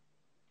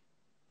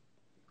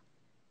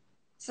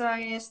 So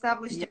I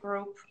established a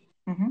group.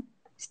 Mm-hmm.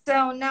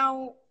 So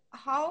now,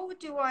 how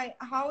do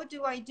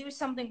I do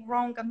something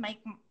wrong and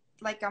make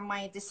like on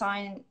my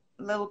design,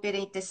 little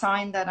bitty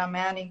design that I'm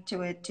adding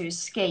to it to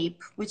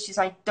escape, which is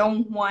I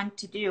don't want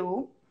to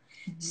do.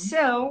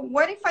 So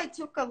what if I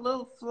took a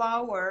little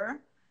flower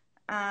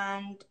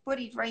and put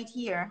it right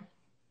here?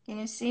 Can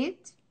you see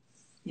it?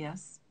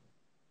 Yes.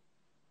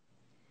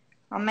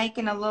 I'm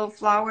making a little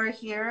flower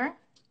here.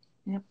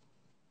 Yep.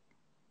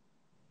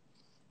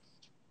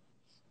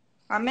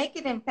 I'll make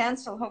it in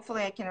pencil.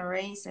 Hopefully I can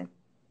erase it.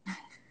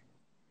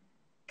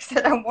 Because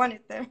I don't want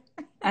it there.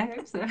 I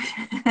hope so.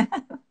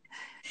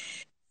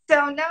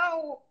 So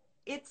now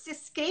it's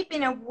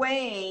escaping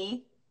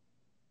away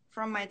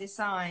from my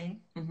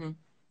design.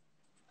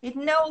 It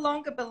no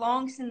longer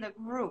belongs in the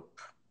group.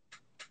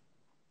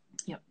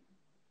 Yep.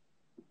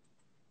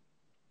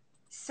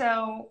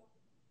 So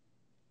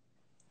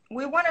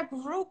we want to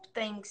group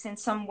things in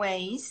some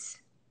ways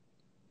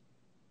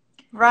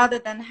rather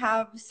than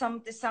have some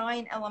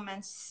design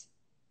elements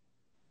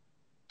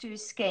to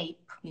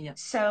escape. Yep.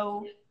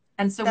 So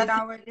that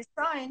our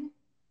design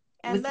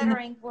and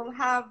lettering will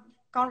have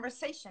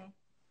conversation.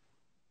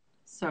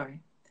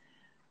 Sorry.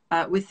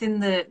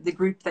 Within the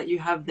group that you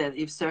have there that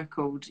you've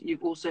circled, you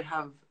also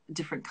have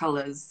different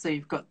colors. So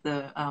you've got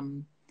the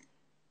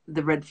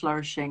red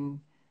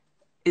flourishing.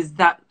 Is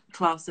that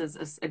classed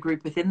as a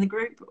group within the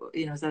group?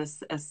 You know, is that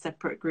a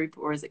separate group,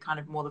 or is it kind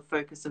of more the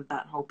focus of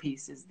that whole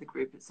piece is the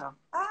group itself?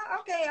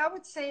 Okay, I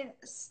would say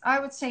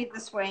it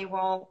this way.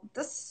 Well,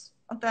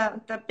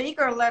 the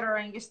bigger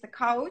lettering is the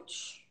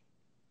couch,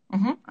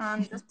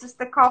 and this is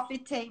the coffee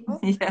table.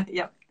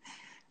 Yeah.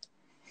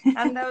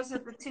 And those are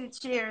the two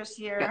chairs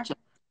here. Gotcha.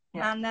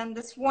 Yeah. And then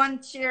this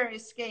one chair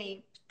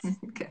escaped.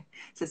 Okay,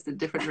 it's just a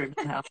different room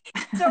now.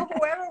 So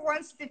whoever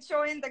wants to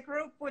join the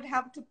group would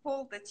have to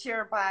pull the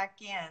chair back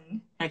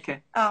in.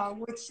 Okay.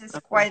 Which is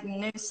quite a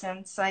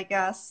nuisance, I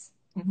guess.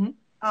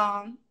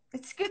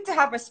 It's good to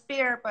have a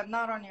spare, but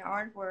not on your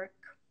artwork.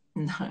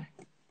 No.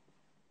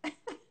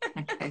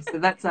 Okay, so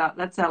that's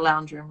our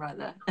lounge room right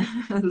there,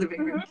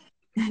 living room.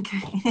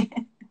 Okay.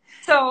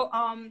 So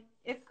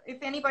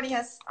if anybody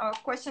has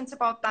questions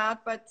about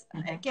that, but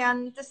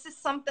again, this is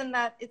something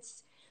that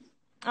it's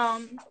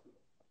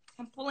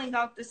I'm pulling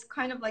out this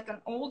kind of like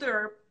an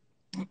older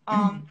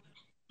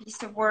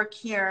piece of work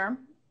here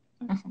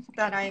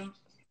that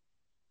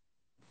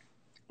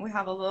we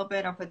have a little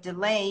bit of a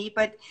delay,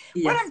 but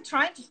what I'm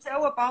trying to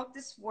show about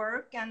this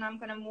work, and I'm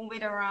going to move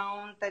it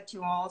around that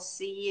you all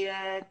see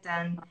it,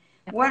 and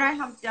what I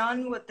have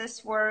done with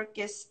this work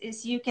is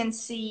you can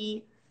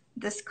see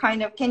this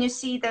kind of, can you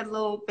see that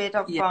little bit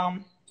of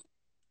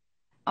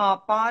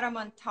bottom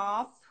and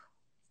top?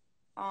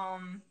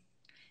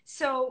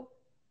 So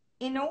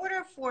in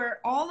order for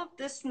all of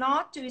this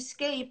not to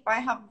escape, I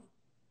have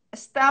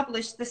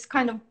established this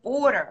kind of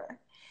border.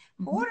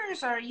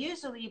 Borders are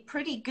usually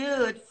pretty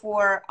good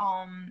for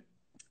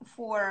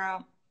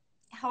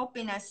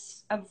helping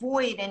us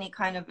avoid any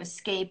kind of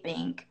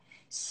escaping.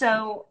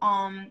 So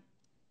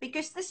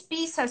because this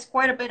piece has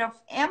quite a bit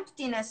of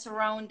emptiness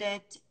around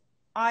it,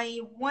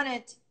 I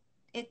wanted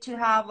it to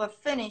have a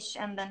finish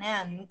and an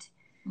end.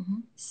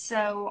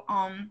 So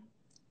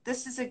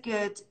this is a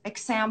good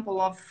example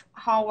of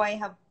how I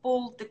have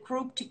pulled the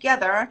group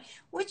together,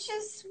 which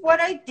is what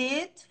I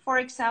did, for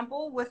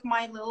example, with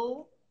my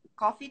little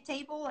coffee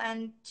table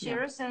and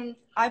chairs, and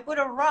I put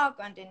a rug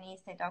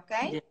underneath it,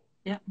 okay?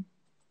 Yeah.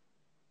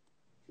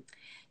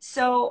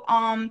 So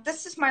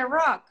this is my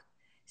rug.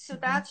 So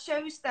that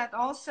shows that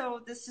also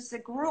this is a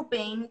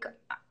grouping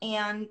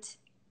and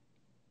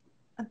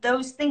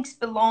those things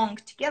belong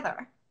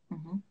together.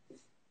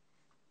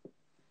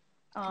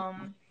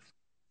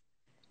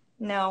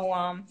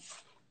 Now,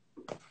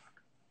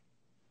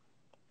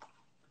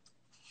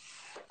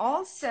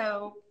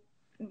 also,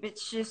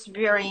 which is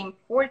very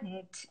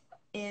important,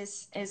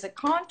 is a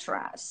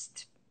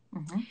contrast.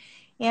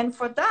 And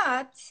for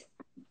that,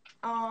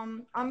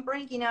 I'm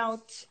bringing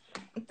out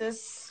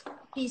this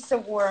piece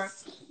of work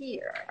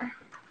here.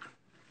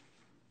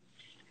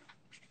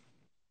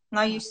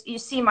 Now you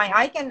see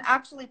I can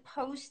actually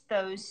post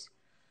those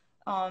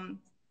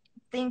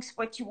things,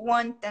 what you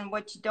want and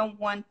what you don't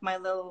want, my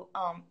little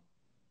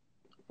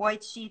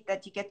white sheet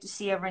that you get to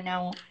see every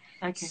now.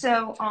 Okay.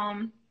 So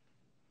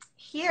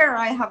here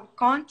I have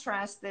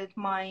contrasted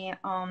my,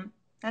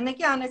 and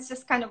again, it's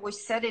just kind of, we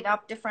set it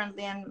up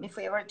differently. And if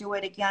we ever do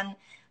it again,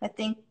 I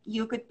think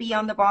you could be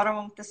on the bottom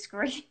of the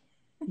screen.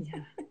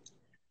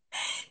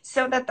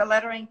 So that the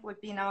lettering would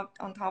be now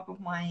on top of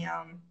my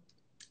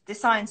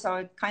design. So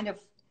it kind of,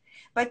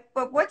 but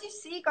what you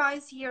see,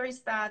 guys, here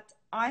is that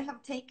I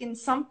have taken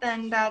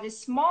something that is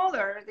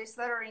smaller. This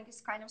lettering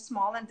is kind of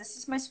small, and this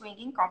is my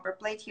swinging copper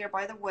plate here,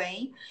 by the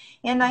way.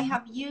 And I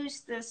have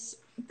used this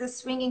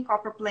swinging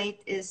copper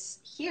plate is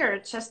here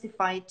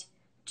justified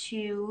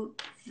to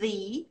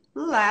the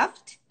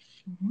left,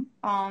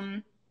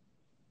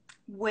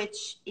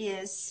 which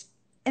is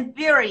a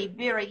very,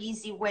 very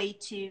easy way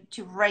to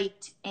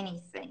rate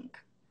anything,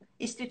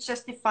 is to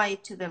justify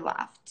it to the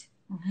left.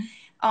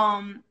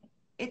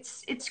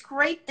 It's a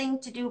great thing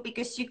to do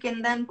because you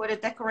can then put a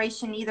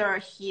decoration either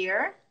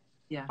here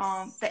Yes.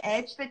 the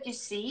edge that you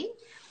see,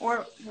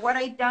 or what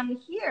I done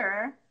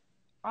here,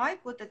 I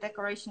put the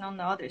decoration on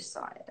the other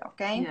side,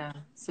 okay? Yeah,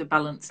 so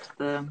balanced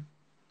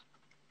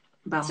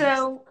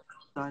So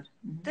side.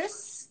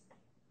 this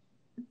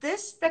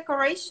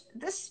decoration,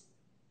 this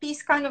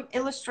piece kind of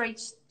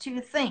illustrates two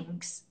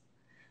things.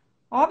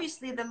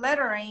 Obviously, the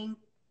lettering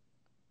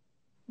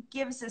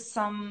gives us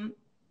some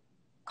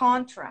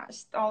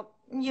contrast.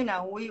 You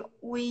know,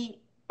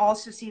 we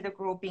also see the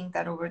grouping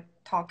that we were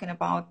talking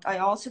about. I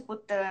also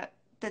put the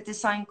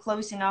design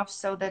close enough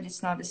so that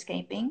it's not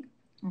escaping.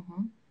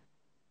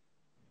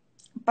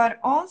 But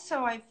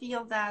also I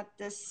feel that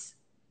this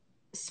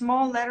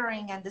small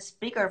lettering and this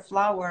bigger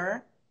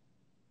flower,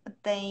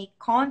 they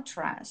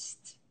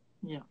contrast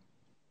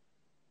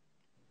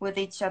with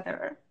each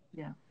other.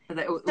 Yeah. But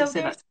they also so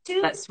there's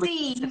two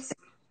C's. As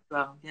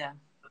well. Yeah.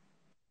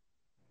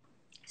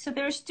 So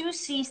there's two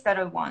C's that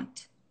I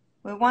want.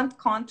 We want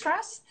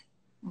contrast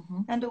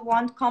and we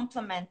want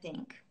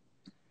complementing.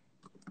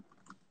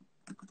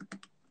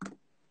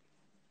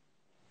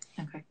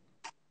 Okay.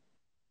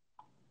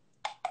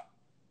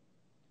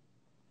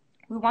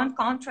 We want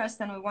contrast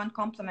and we want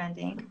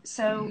complementing.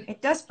 So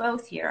it does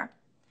both here.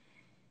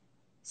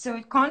 So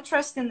it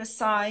contrasts in the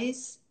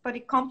size, but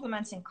it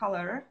complements in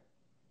color.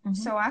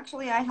 So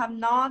actually I have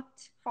not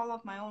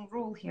followed my own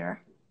rule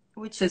here,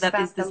 which so is that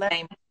that is the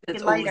same.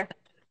 It's lighter.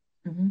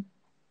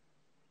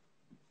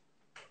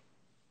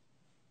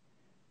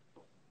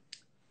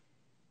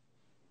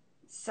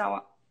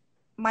 So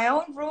my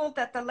own rule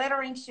that the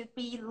lettering should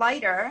be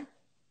lighter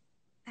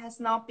has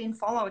not been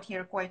followed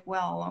here quite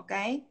well,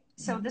 okay?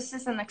 So this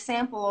is an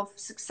example of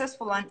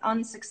successful and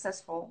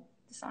unsuccessful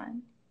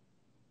design.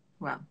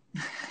 Wow.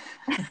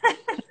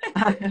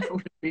 I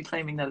would be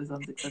claiming that as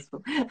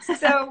unsuccessful.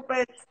 So,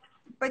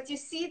 but you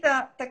see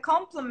the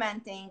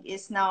complementing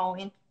is now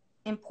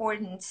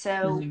important.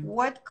 So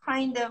what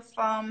kind of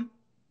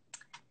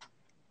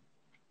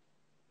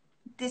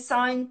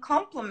design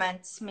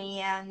complements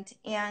me?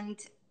 And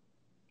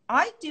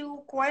I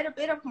do quite a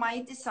bit of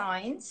my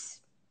designs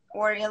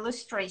or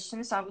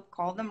illustrations, I would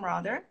call them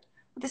rather,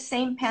 with the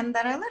same pen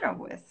that I letter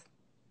with.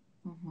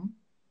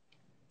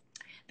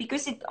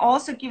 Because it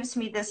also gives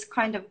me this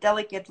kind of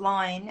delicate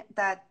line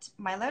that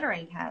my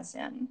lettering has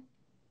in.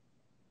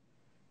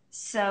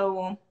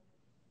 So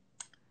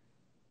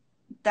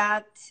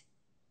that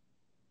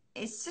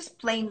is just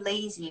plain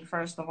lazy,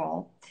 first of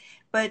all.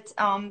 But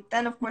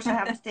then, of course, I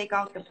have to take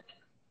out the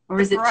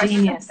or is it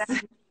genius?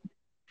 And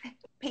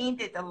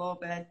paint it a little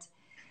bit.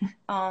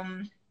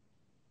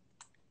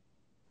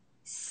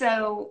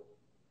 So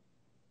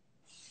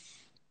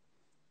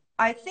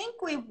I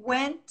think we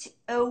went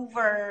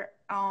over,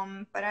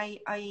 but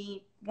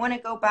I want to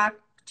go back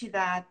to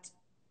that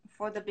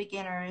for the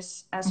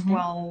beginners as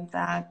well,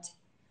 that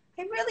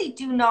I really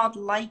do not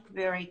like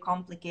very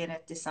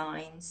complicated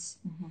designs.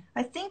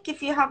 I think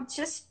if you have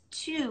just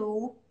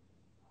two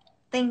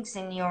things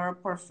in your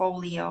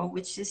portfolio,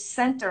 which is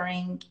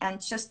centering and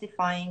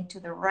justifying to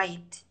the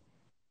right,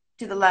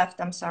 to the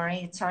left, I'm sorry,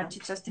 it's hard to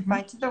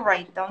justify to the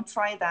right. Don't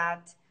try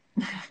that.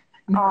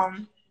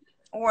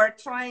 Or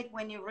try it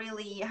when you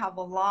really have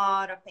a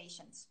lot of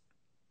patience.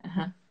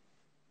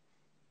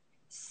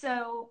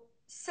 So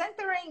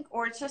centering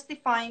or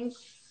justifying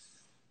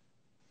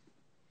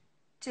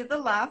to the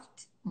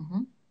left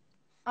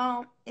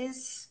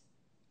is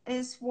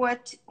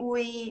what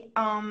we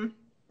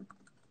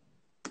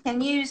can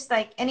use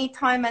like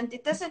anytime, and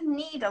it doesn't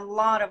need a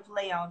lot of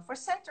layout. For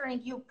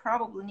centering, you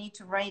probably need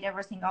to write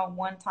everything out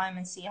one time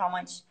and see how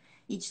much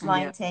each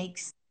line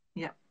takes.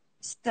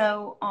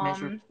 So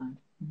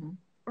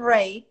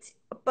right,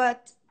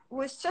 but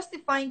with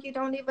justifying, you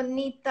don't even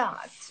need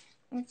that.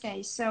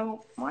 Okay,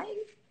 so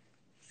I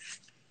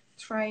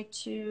try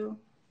to,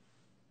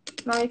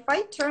 now if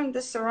I turn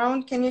this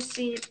around, can you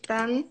see it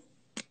then?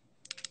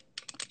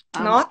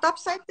 Not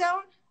upside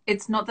down?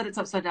 It's not that it's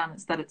upside down,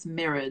 it's that it's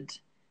mirrored.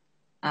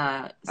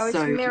 It's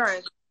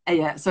mirrored.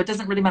 Yeah, so it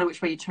doesn't really matter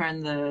which way you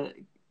turn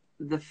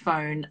the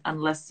phone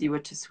unless you were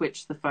to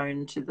switch the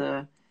phone to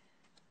the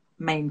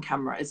main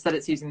camera. It's that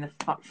it's using the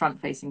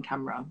front-facing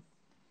camera.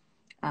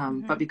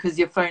 But because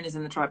your phone is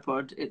in the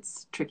tripod,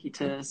 it's tricky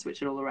to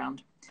switch it all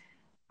around.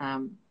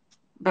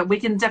 But we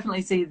can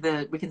definitely see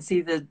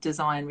the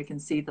design, we can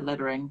see the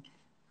lettering.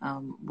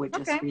 We're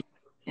just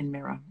in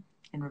mirror,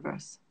 in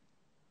reverse.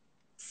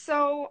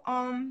 So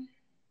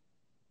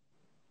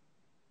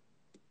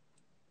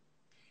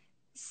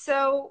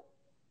so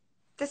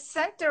the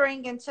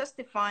centering and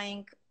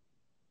justifying,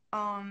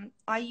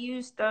 I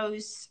use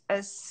those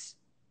as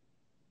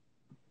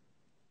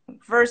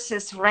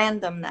versus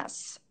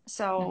randomness.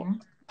 So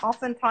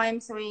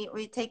oftentimes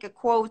we take a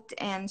quote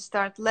and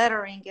start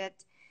lettering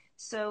it.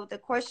 So the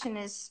question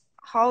is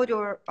how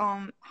to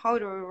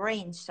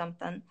arrange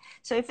something.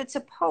 So if it's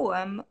a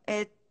poem,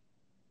 it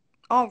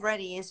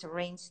already is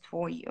arranged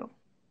for you.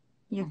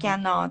 You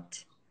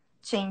cannot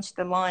change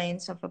the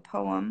lines of a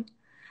poem.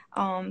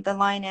 The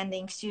line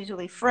endings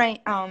usually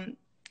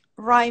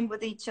rhyme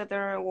with each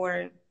other,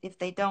 or if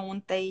they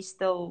don't, they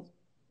still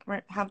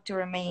have to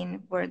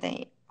remain where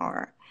they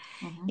are.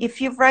 Mm-hmm. If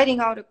you're writing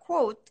out a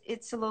quote,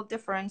 it's a little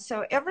different. So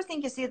everything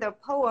is either a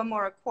poem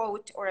or a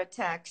quote or a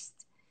text.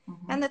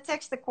 Mm-hmm. And the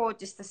text, the quote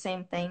is the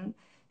same thing.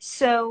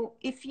 So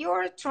if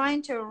you're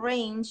trying to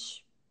arrange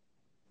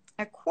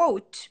a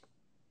quote,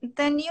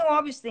 then you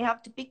obviously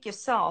have to pick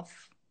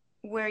yourself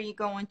where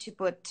you're going to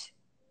put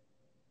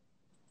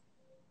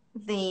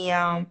the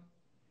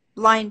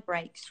line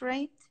breaks,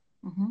 right?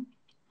 Mm-hmm.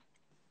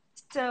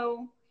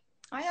 So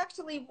I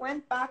actually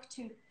went back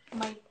to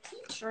my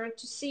teacher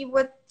to see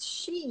what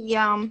she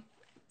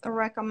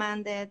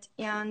recommended,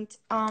 and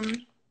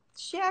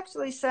she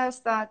actually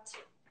says that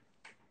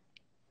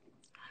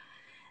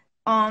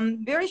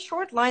very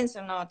short lines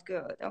are not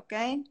good,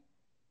 okay?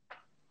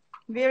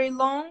 Very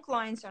long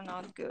lines are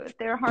not good.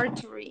 They're hard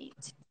to read.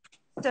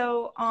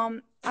 So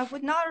I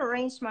would not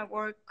arrange my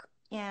work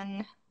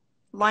in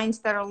lines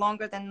that are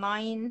longer than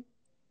 9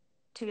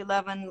 to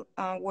 11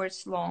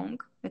 words long.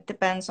 It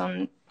depends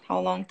on how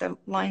long the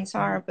lines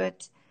are,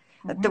 but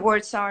the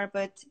words are,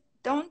 but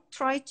don't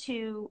try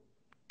to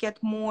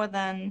get more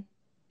than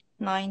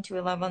 9 to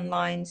 11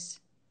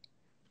 lines,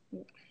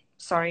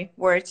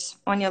 words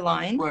on your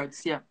line.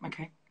 Words, yeah,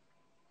 okay.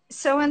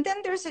 So, and then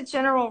there's a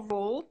general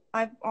rule.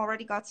 I've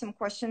already got some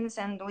questions,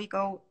 and we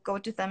go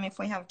to them if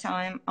we have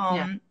time.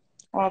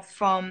 Of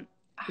how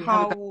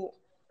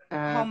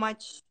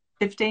much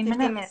 15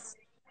 minutes.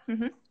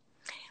 Mm-hmm.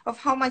 Of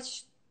how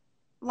much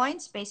line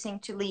spacing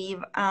to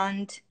leave,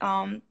 and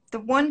the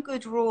one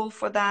good rule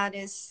for that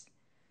is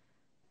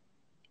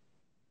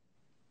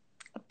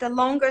the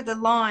longer the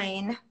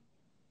line,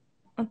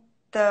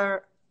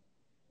 the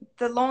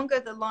longer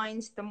the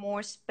lines, the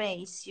more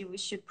space you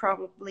should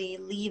probably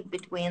leave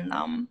between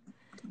them.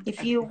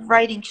 If you're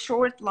writing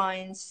short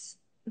lines,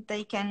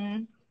 they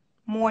can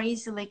more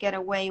easily get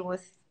away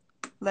with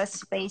less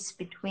space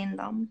between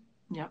them.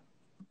 Yeah.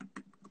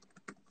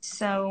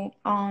 So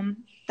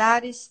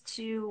that is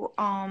to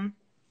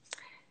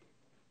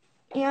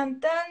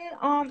and then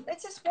I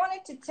just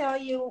wanted to tell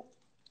you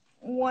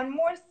one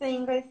more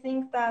thing. I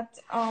think that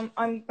I'm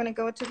going to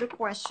go to the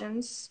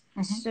questions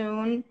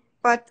soon,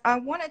 but I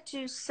wanted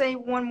to say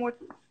one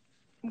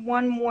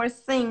more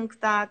thing,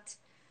 that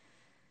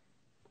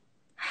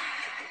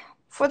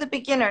for the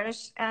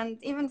beginners and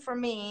even for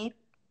me,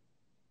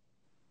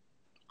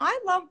 I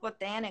love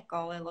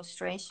botanical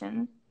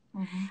illustration.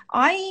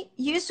 I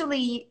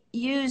usually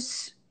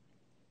use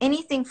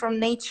anything from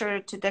nature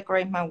to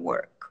decorate my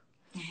work.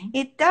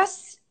 It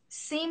does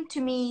seem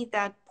to me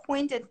that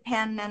pointed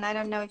pen, and I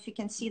don't know if you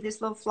can see this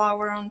little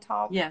flower on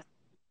top. Yes.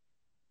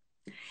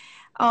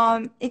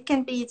 It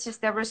can be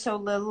just ever so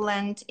little,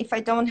 and if I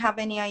don't have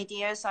any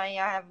ideas, I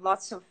have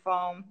lots of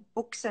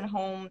books at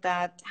home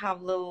that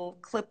have little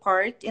clip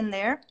art in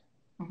there.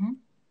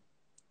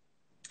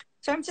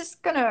 So I'm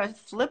just gonna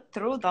flip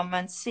through them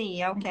and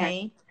see,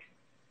 okay.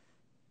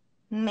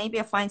 Maybe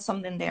I find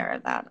something there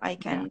that I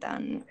can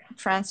then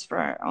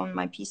transfer on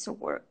my piece of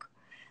work.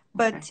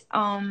 But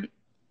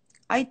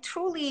I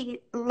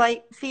truly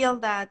feel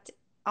that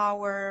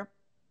our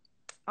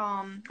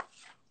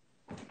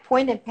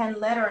pointed pen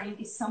lettering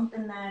is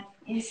something that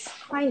is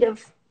kind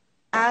of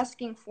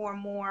asking for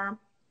more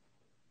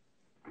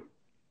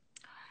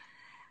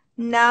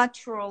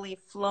naturally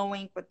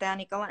flowing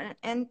botanical,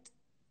 and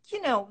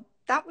you know,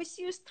 that was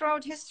used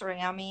throughout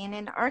history. I mean,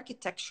 in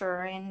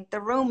architecture, and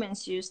the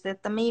Romans used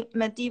it, the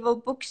medieval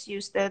books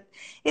used it.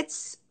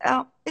 It's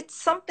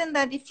something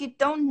that if you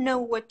don't know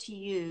what to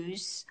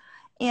use,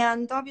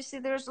 and obviously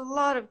there's a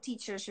lot of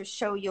teachers who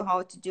show you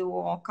how to do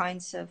all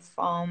kinds of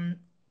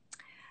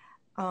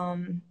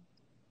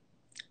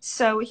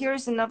so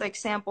here's another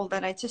example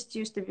that I just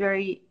used a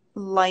very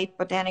light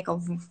botanical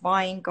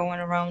vine going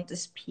around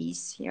this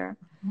piece here.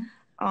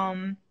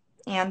 And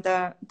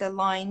the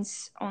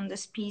lines on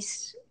this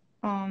piece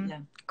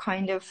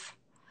kind of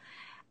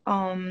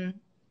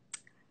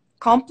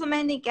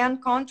complementing and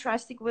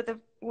contrasting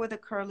with a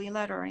curly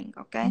lettering,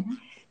 okay?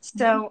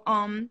 So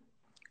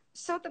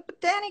so the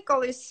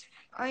botanical is,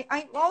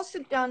 I've also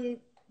done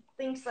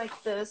things like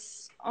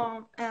this,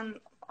 and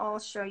I'll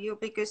show you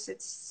because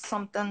it's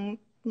something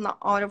not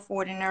out of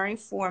ordinary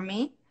for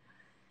me.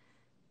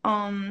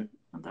 And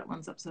that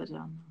one's upside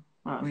down.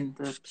 Well, I mean,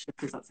 the ship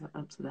is upside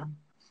down.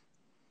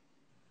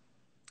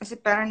 Is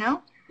it better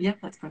now? Yeah,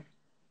 that's good.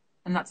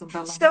 And that's on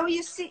vellum. So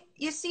you see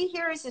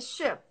here is a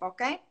ship,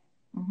 okay?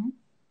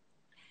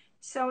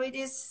 So it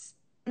is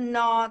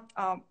not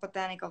a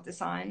botanical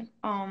design.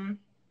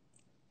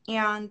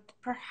 And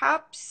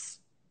perhaps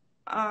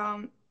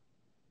the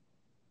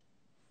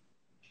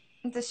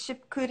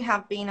ship could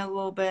have been a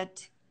little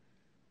bit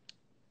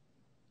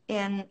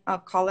in a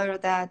color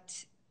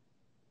that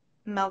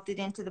melted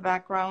into the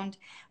background.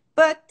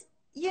 But,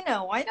 you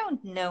know, I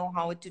don't know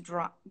how to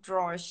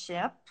draw a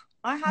ship.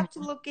 I had to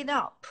look it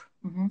up.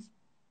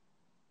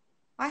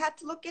 I had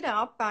to look it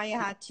up. I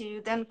had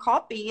to then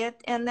copy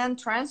it and then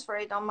transfer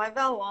it on my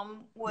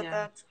vellum with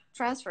a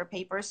transfer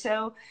paper.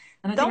 So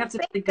and I don't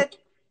think that's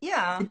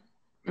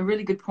a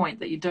really good point,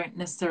 that you don't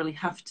necessarily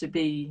have to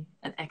be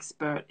an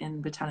expert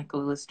in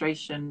botanical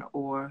illustration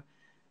or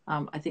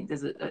I think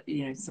there's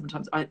you know,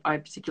 sometimes I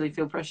particularly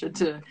feel pressure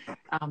to,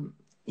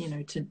 you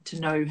know, to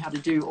know how to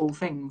do all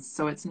things.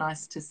 So it's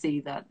nice to see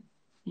that,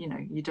 you know,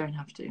 you don't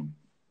have to.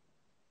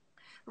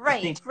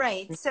 Right,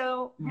 right.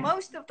 So yeah.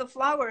 most of the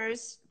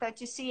flowers that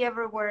you see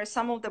everywhere,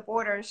 some of the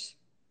borders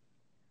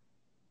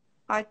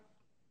I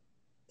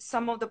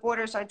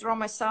draw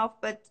myself,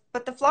 but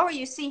the flower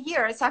you see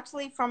here is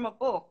actually from a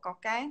book,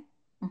 okay?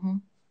 Mm-hmm.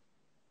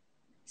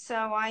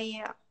 So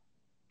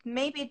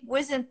maybe it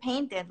wasn't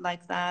painted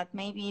like that.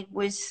 Maybe it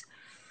was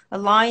a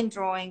line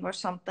drawing or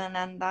something,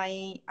 and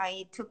I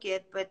took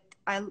it, but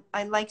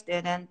I liked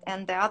it,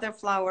 and the other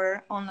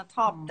flower on the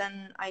top,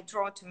 then I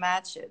draw to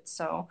match it.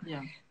 So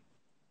yeah.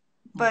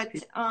 But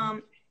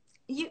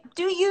you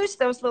do use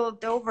those little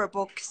Dover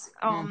books,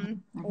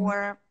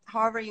 or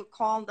however you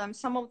call them.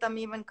 Some of them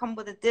even come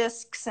with the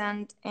discs,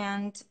 and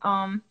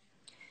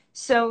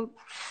so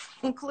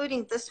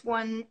including this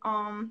one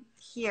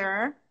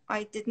here.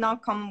 I did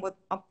not come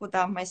up with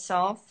that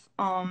myself.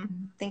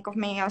 Think of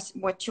me as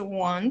what you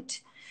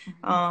want.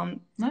 No.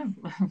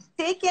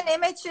 Taking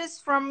images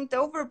from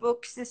Dover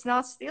books is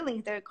not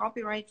stealing; they're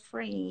copyright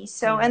free.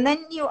 So, and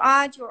then you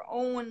add your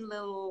own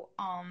little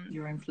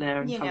your own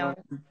flair and color,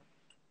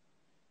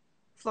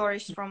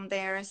 flourish from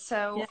there.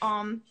 So,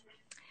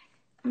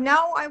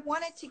 now I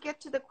wanted to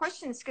get to the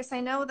questions because I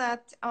know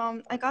that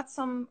I got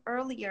some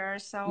earlier.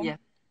 So yeah,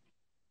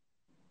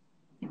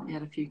 we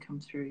had a few come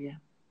through. Yeah.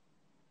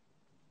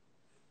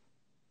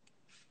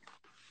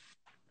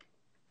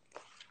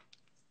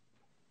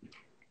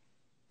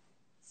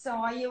 So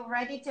are you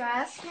ready to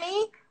ask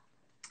me?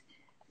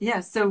 Yeah,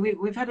 so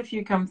we've had a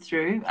few come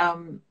through.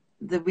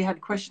 We had a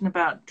question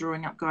about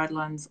drawing up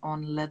guidelines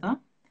on leather.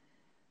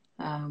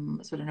 So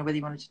I don't know whether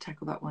you wanted to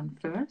tackle that one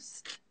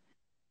first.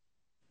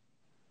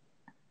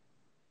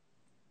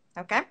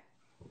 Okay.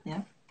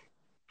 Yeah.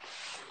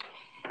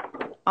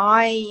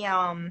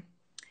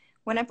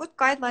 When I put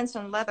guidelines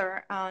on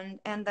leather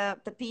and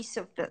the piece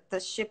of the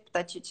ship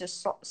that you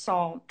just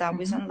saw that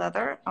was on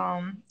leather,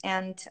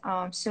 and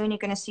soon you're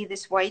going to see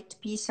this white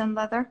piece on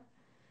leather,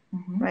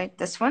 right?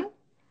 This one.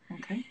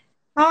 Okay.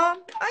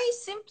 I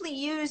simply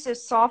use a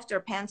softer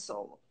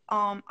pencil.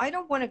 I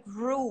don't want to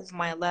groove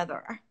my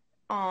leather.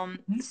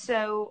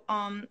 So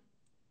on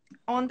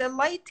the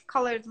light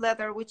colored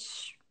leather,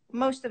 which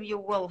most of you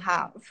will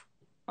have,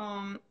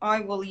 I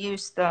will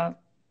use the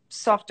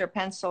softer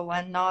pencil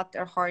and not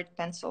a hard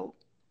pencil,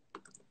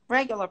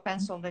 regular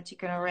pencil that you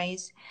can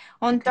erase.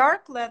 On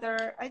dark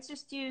leather, I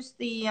just use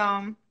the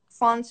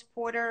Fons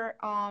Porter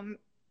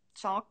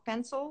chalk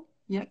pencil,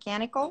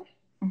 mechanical.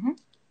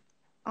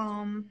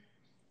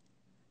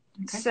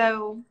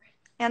 So,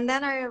 and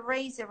then I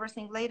erase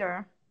everything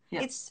later.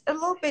 It's a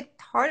little bit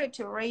harder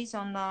to erase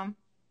on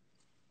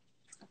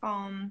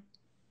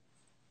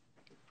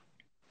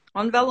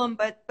vellum,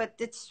 but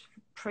it's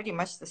pretty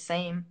much the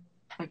same.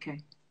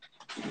 Okay.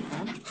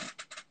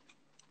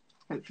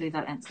 Hopefully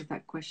that answered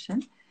that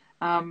question.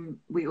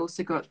 We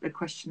also got a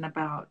question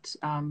about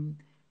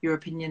your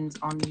opinions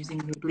on using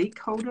the oblique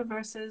holder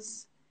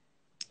versus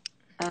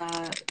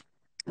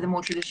the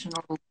more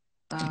traditional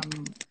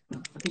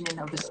opinion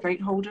of a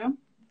straight holder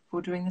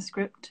for doing the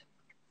script.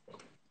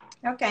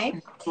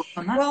 Okay.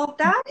 Well,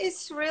 that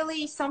is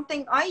really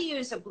something I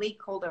use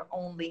oblique holder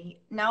only.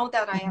 Now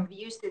that I have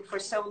used it for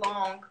so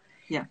long,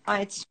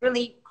 it's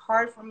really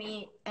hard for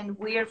me and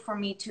weird for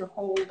me to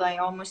hold. I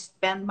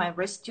almost bend my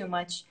wrist too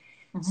much.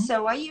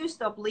 So I use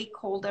the oblique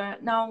holder.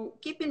 Now,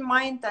 keep in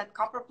mind that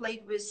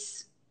copperplate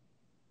was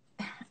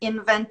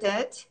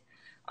invented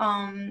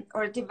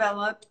or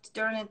developed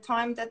during a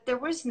time that there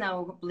was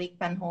no oblique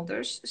pen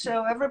holders.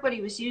 So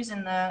everybody was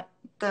using the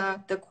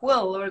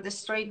quill or the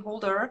straight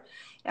holder.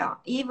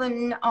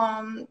 Even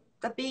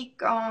the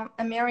big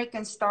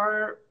American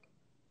star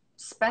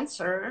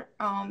Spencer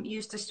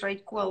used a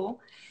straight quill.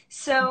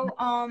 So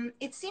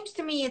it seems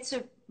to me it's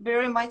a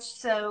very much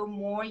so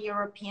more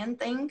European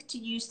thing to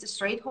use the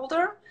straight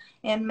holder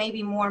and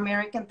maybe more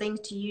American thing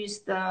to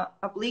use the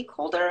oblique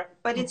holder,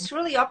 but it's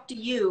really up to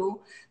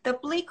you. The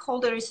oblique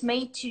holder is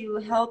made to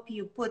help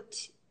you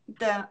put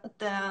the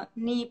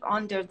nib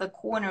under the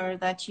corner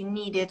that you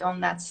needed on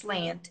that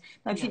slant.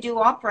 Now, if you do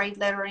upright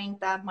lettering,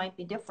 that might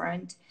be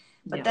different.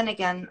 But then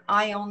again,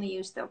 I only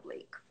use the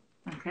oblique.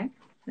 Okay,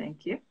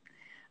 thank you.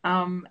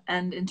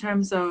 And in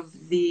terms of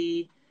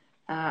the,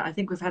 I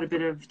think we've had a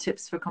bit of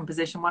tips for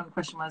composition. One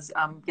question was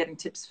getting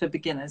tips for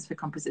beginners for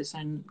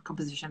composition,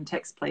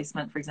 text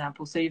placement, for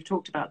example. So you've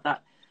talked about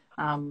that.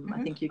 I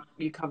think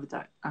you covered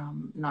that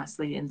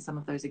nicely in some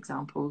of those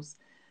examples.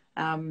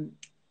 And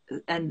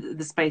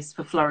the space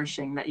for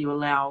flourishing that you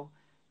allow,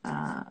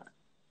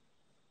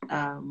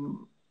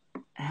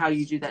 how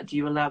you do that. Do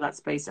you allow that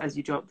space as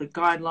you draw up the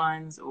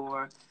guidelines,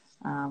 or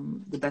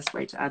the best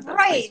way to add that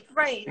space?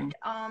 Right.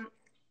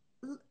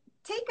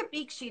 take a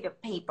big sheet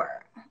of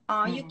paper.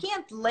 You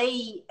can't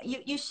lay,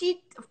 your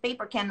sheet of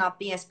paper cannot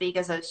be as big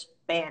as a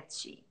bed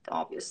sheet,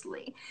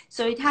 obviously.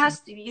 So it has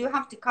to, you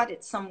have to cut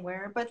it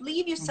somewhere, but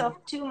leave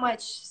yourself too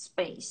much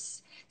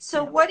space.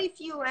 So what if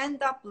you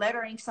end up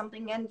lettering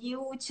something and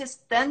you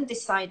just then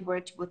decide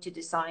what to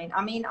design?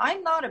 I mean,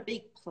 I'm not a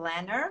big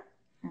planner.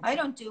 I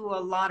don't do a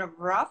lot of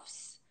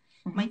roughs.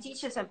 My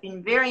teachers have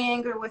been very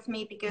angry with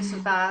me because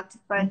of that,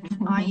 but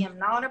I am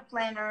not a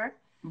planner.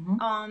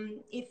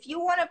 If you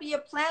want to be a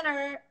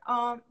planner,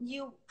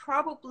 you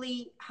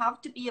probably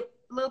have to be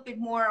a little bit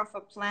more of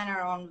a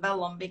planner on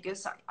vellum,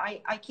 because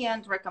I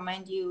can't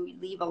recommend you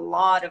leave a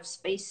lot of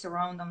space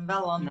around on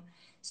vellum.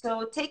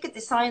 So take a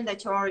design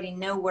that you already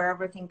know where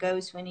everything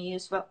goes when you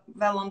use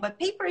vellum. But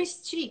paper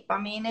is cheap. I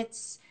mean,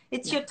 it's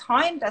your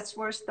time that's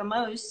worth the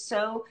most.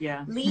 So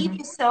leave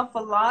yourself a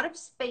lot of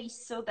space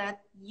so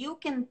that you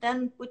can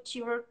then put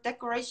your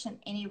decoration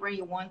anywhere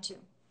you want to.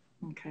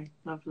 Okay,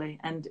 lovely.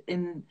 And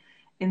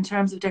in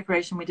terms of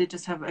decoration, we did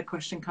just have a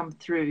question come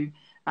through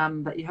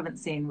that you haven't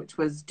seen, which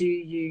was, do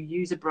you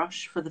use a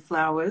brush for the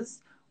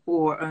flowers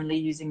or only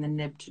using the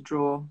nib to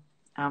draw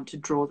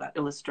that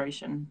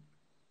illustration?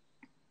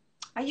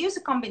 I use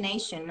a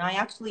combination. I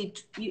actually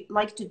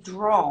like to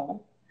draw.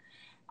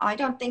 I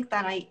don't think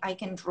that I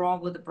can draw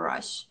with a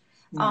brush.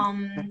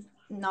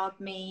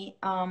 Not me.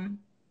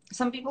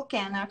 Some people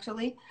can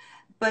actually,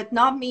 but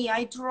not me.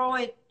 I draw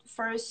it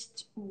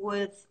first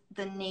with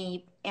the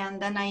nib,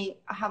 and then I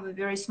have a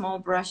very small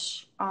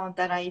brush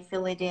that I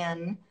fill it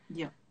in.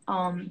 Yeah.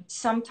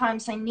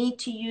 Sometimes I need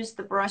to use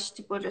the brush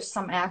to put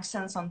some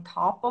accents on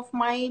top of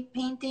my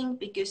painting,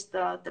 because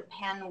the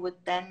pen would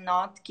then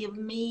not give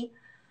me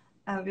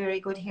a very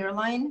good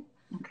hairline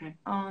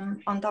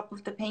on top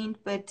of the paint,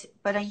 but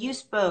I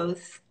use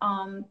both.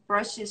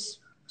 Brush is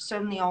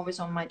certainly always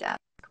on my desk.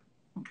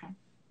 Okay,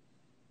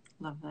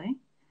 lovely.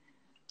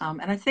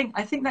 And I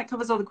think that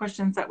covers all the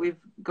questions that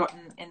we've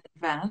gotten in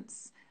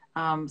advance.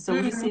 So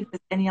we'll just see if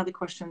there's any other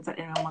questions that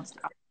anyone wants to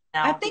ask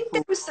now. I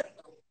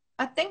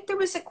think there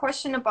was a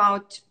question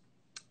about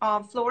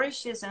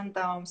flourishes and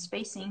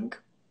spacing.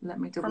 Let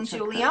me double check.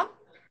 From Julia.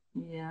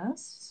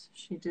 Yes,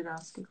 she did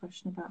ask a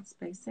question about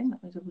spacing.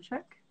 Let me double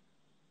check.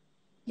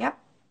 Yep.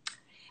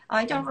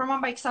 I don't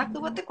remember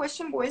exactly what the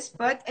question was,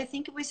 but I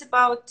think it was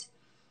about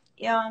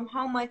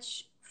how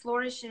much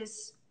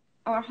flourishes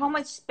or how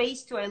much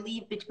space do I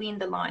leave between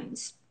the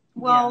lines.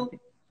 Well,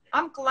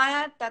 I'm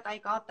glad that I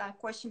got that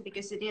question,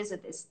 because it is a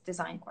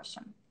design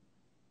question.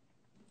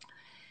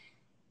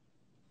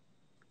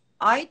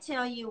 I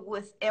tell you,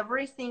 with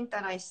everything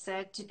that I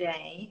said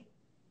today,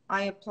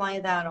 I apply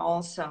that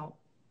also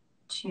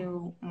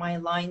to my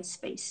line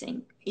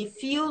spacing.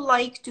 If you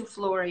like to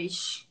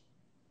flourish,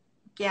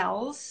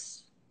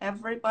 gals,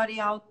 everybody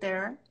out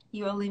there,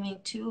 you are leaving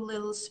too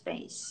little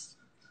space.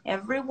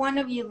 Every one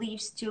of you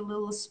leaves too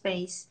little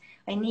space.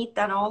 I need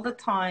that all the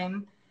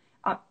time.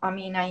 I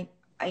mean, I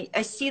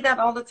see that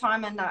all the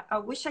time, and I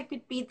wish I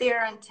could be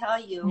there and tell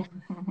you,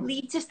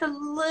 leave just a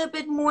little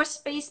bit more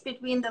space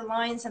between the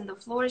lines, and the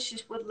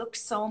flourishes would look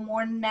so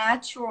more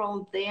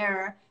natural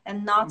there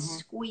and not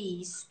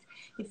squeezed.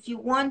 If you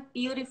want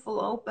beautiful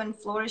open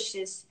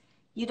flourishes,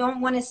 you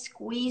don't want to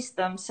squeeze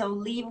them, so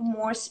leave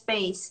more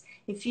space.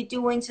 If you're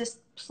doing just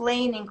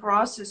plain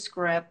engrosser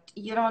script,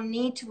 you don't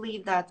need to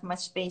leave that much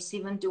space.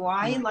 Even do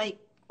I like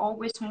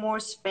always more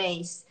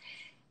space.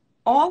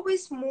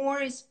 Always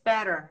more is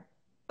better,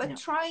 but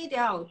try it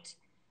out.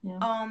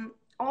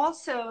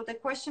 Also, the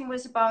question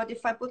was about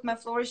if I put my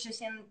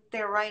flourishes in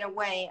there right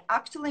away.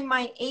 Actually,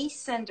 my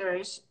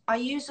A-centers, I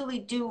usually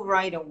do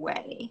right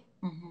away.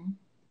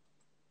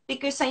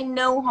 Because I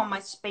know how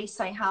much space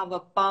I have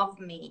above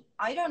me.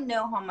 I don't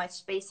know how much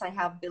space I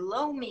have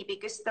below me,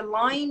 because the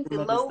line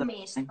below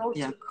me is supposed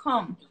to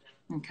come.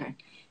 Okay.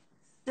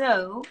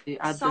 So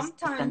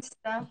sometimes,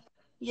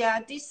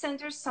 these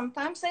centers,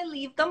 sometimes I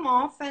leave them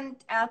off and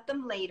add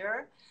them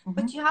later.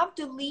 But you have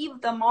to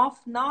leave them off,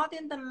 not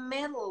in the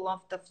middle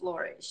of the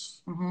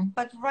flourish,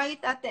 but right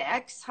at the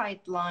X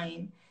height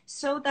line,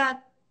 so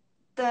that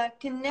the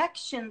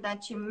connection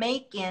that you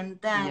make in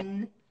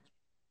then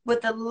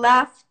with the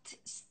left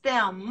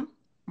stem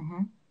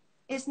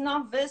is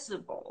not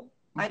visible.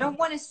 I don't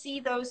want to see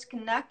those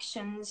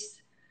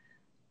connections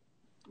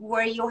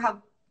where you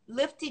have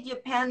lifted your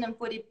pen and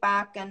put it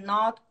back and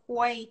not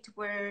quite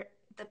where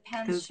the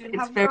pen should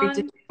have gone. It's very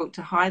difficult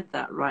to hide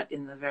that right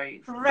in the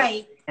very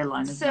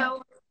hairline.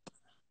 So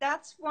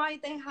that's why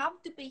they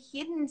have to be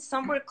hidden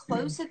somewhere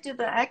closer to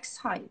the X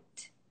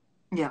height.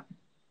 Yeah.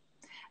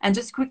 And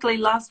just quickly,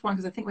 last one,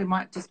 because I think we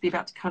might just be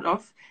about to cut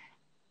off.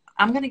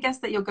 I'm going to guess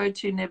that your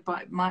go-to nib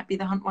might be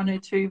the Hunt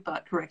 102,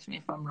 but correct me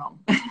if I'm wrong.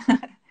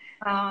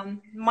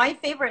 My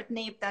favorite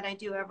nib that I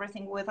do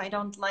everything with, I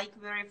don't like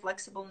very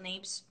flexible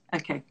nibs.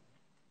 Okay.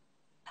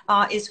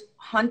 Is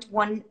Hunt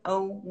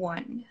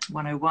 101.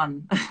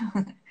 101.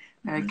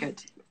 Very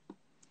good.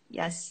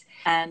 Yes.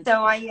 And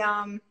so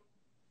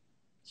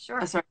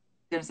sure. Sorry,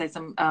 I was going to say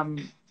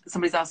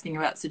somebody's asking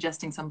about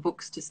suggesting some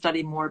books to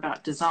study more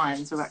about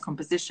designs or about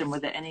composition. Were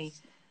there any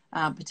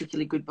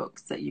particularly good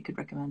books that you could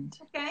recommend.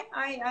 Okay,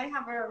 I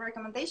have a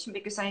recommendation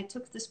because I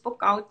took this book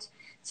out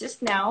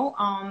just now,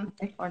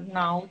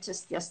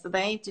 just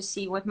yesterday, to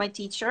see what my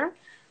teacher,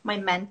 my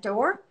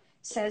mentor,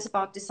 says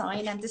about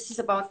design. And this is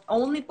about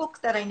only book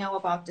that I know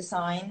about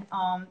design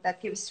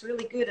that gives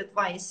really good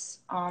advice.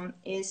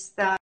 Is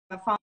the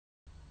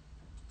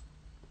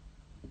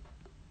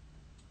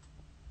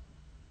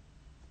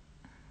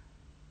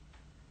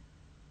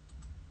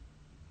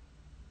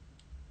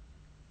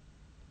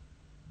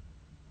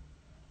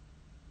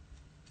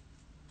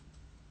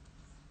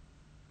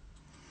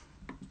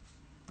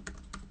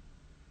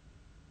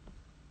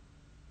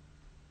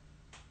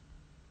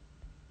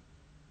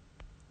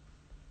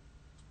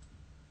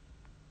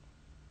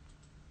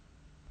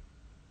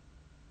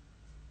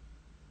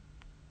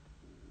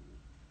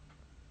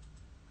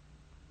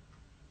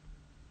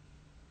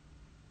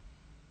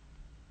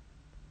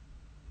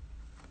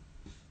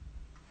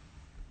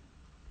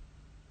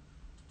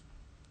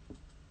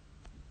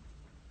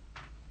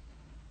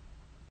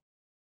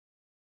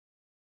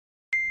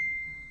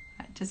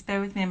Just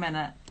bear with me a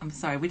minute. I'm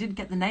sorry, we didn't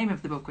get the name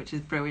of the book, which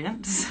is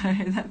brilliant. So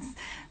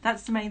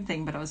that's the main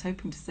thing, but I was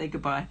hoping to say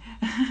goodbye.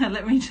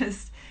 Let me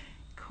just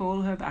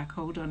call her back.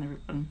 Hold on,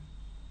 everyone.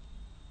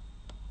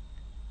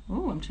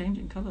 Oh, I'm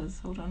changing colours.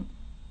 Hold on.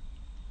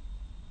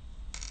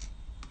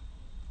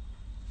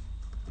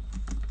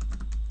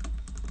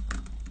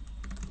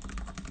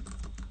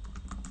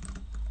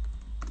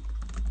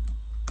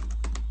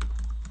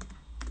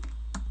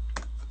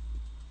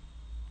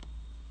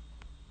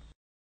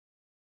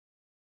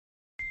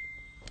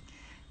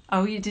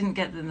 Oh, you didn't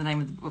get the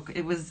name of the book.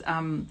 It was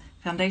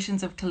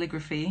Foundations of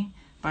Calligraphy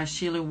by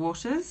Sheila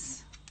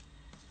Waters,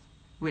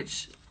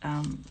 which,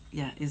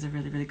 yeah, is a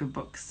really, really good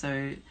book.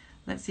 So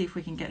let's see if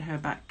we can get her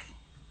back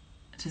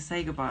to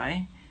say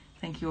goodbye.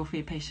 Thank you all for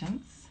your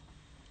patience.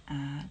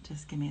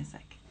 Just give me a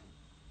sec.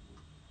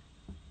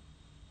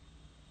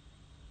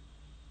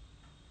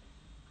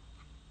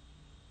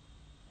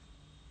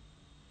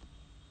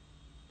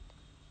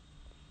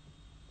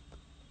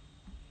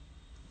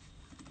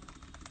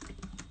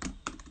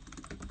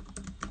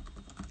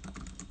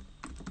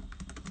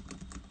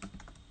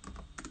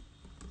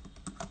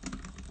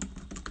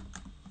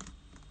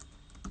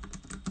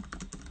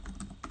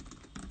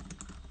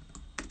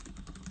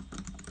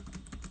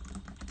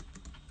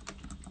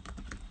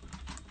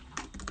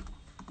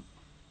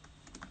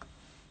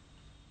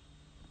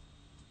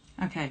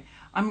 Okay,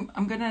 I'm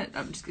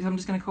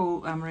just gonna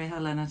call Maria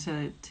Helena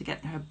to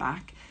get her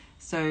back.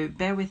 So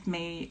bear with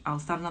me. I'll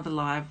start another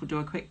live. We'll do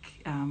a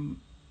quick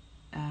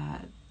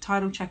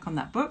title check on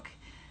that book,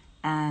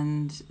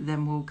 and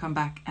then we'll come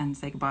back and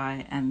say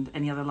goodbye and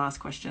any other last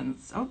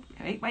questions. Oh,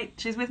 wait,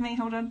 she's with me.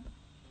 Hold on.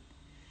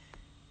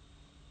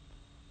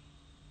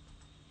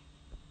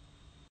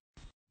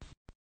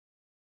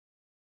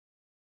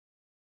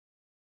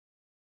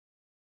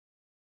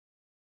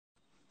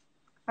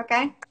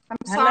 okay. I'm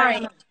Hello.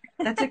 sorry.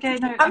 That's okay.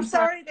 No, I'm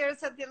sorry.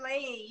 There's a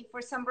delay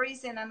for some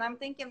reason, and I'm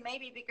thinking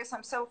maybe because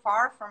I'm so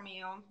far from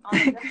you on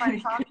a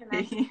different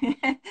continent.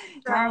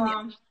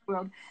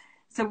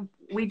 So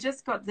we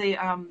just got the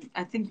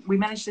I think we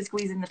managed to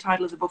squeeze in the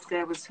title of the book.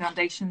 There was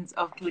Foundations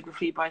of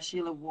Calligraphy by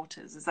Sheila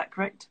Waters. Is that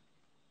correct?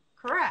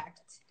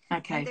 Correct.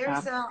 Okay.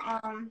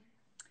 And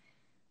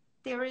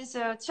there is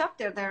a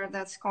chapter there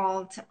that's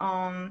called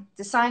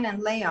Design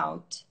and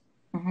Layout.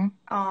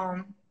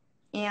 Mm-hmm.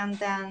 And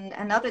then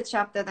another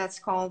chapter that's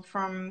called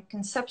From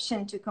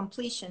Conception to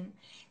Completion.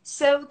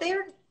 So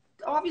there,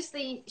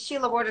 obviously,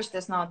 Sheila Waters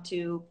does not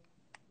do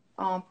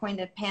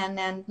pointed pen,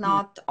 and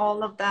not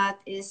all of that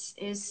is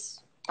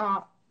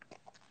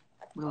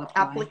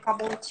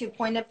applicable to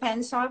pointed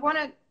pen. So I want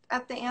to,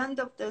 at the end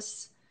of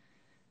this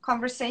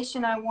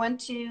conversation, I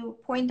want to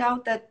point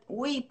out that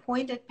we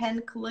pointed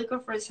pen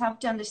calligraphers have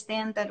to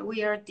understand that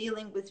we are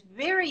dealing with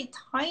very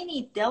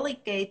tiny,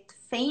 delicate,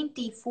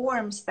 fainty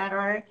forms that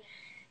are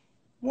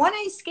want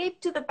to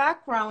escape to the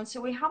background, so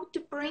we have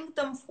to bring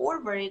them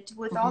forward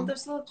with all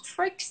those little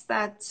tricks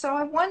that, so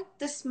I want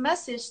this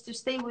message to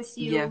stay with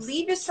you. Yes.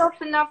 Leave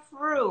yourself enough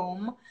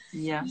room.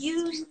 Yes.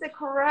 Use the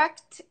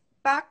correct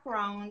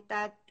background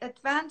that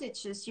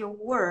advantages your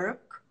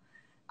work.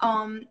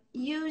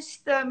 Use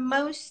the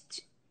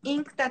most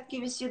ink that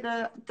gives you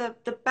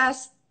the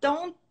best.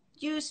 Don't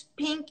use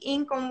pink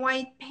ink on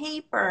white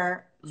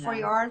paper for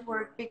your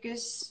artwork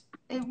because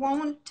it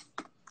won't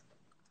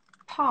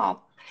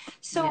pop.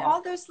 So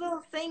all those little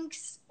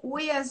things,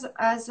 we as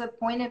a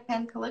pointed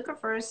pen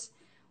calligraphers,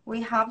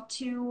 we have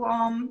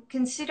to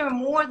consider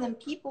more than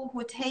people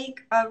who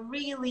take a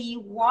really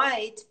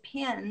wide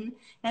pen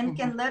and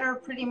can letter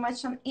pretty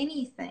much on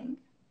anything.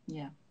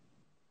 Yeah.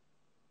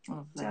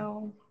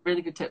 So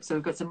really good tips. So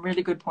we've got some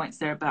really good points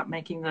there about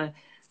making the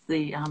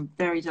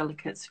very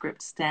delicate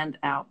script stand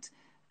out,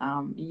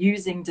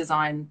 using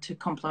design to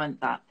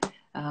complement that.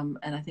 And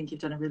I think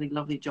you've done a really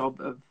lovely job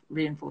of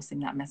reinforcing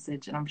that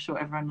message. And I'm sure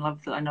everyone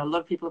loved it. I know a lot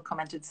of people have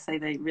commented to say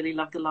they really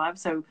loved the live.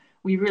 So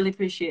we really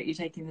appreciate you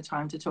taking the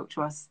time to talk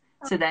to us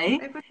today.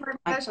 It was my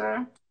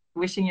pleasure.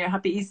 wishing you a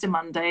happy Easter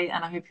Monday,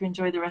 and I hope you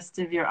enjoy the rest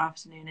of your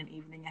afternoon and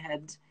evening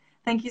ahead.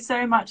 Thank you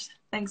so much.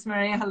 Thanks,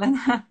 Maria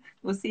Helena.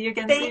 We'll see you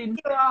again soon.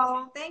 Thank you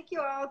all. Thank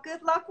you all.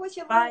 Good luck with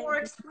your little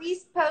works.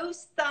 Please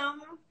post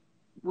them.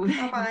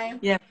 Bye-bye.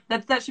 Yeah,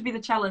 that should be the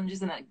challenge,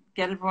 isn't it?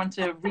 Get everyone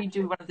to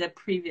redo one of their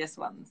previous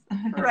ones.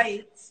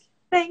 Right.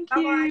 Thank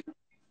you. Bye-bye.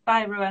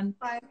 Bye, everyone.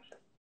 Bye.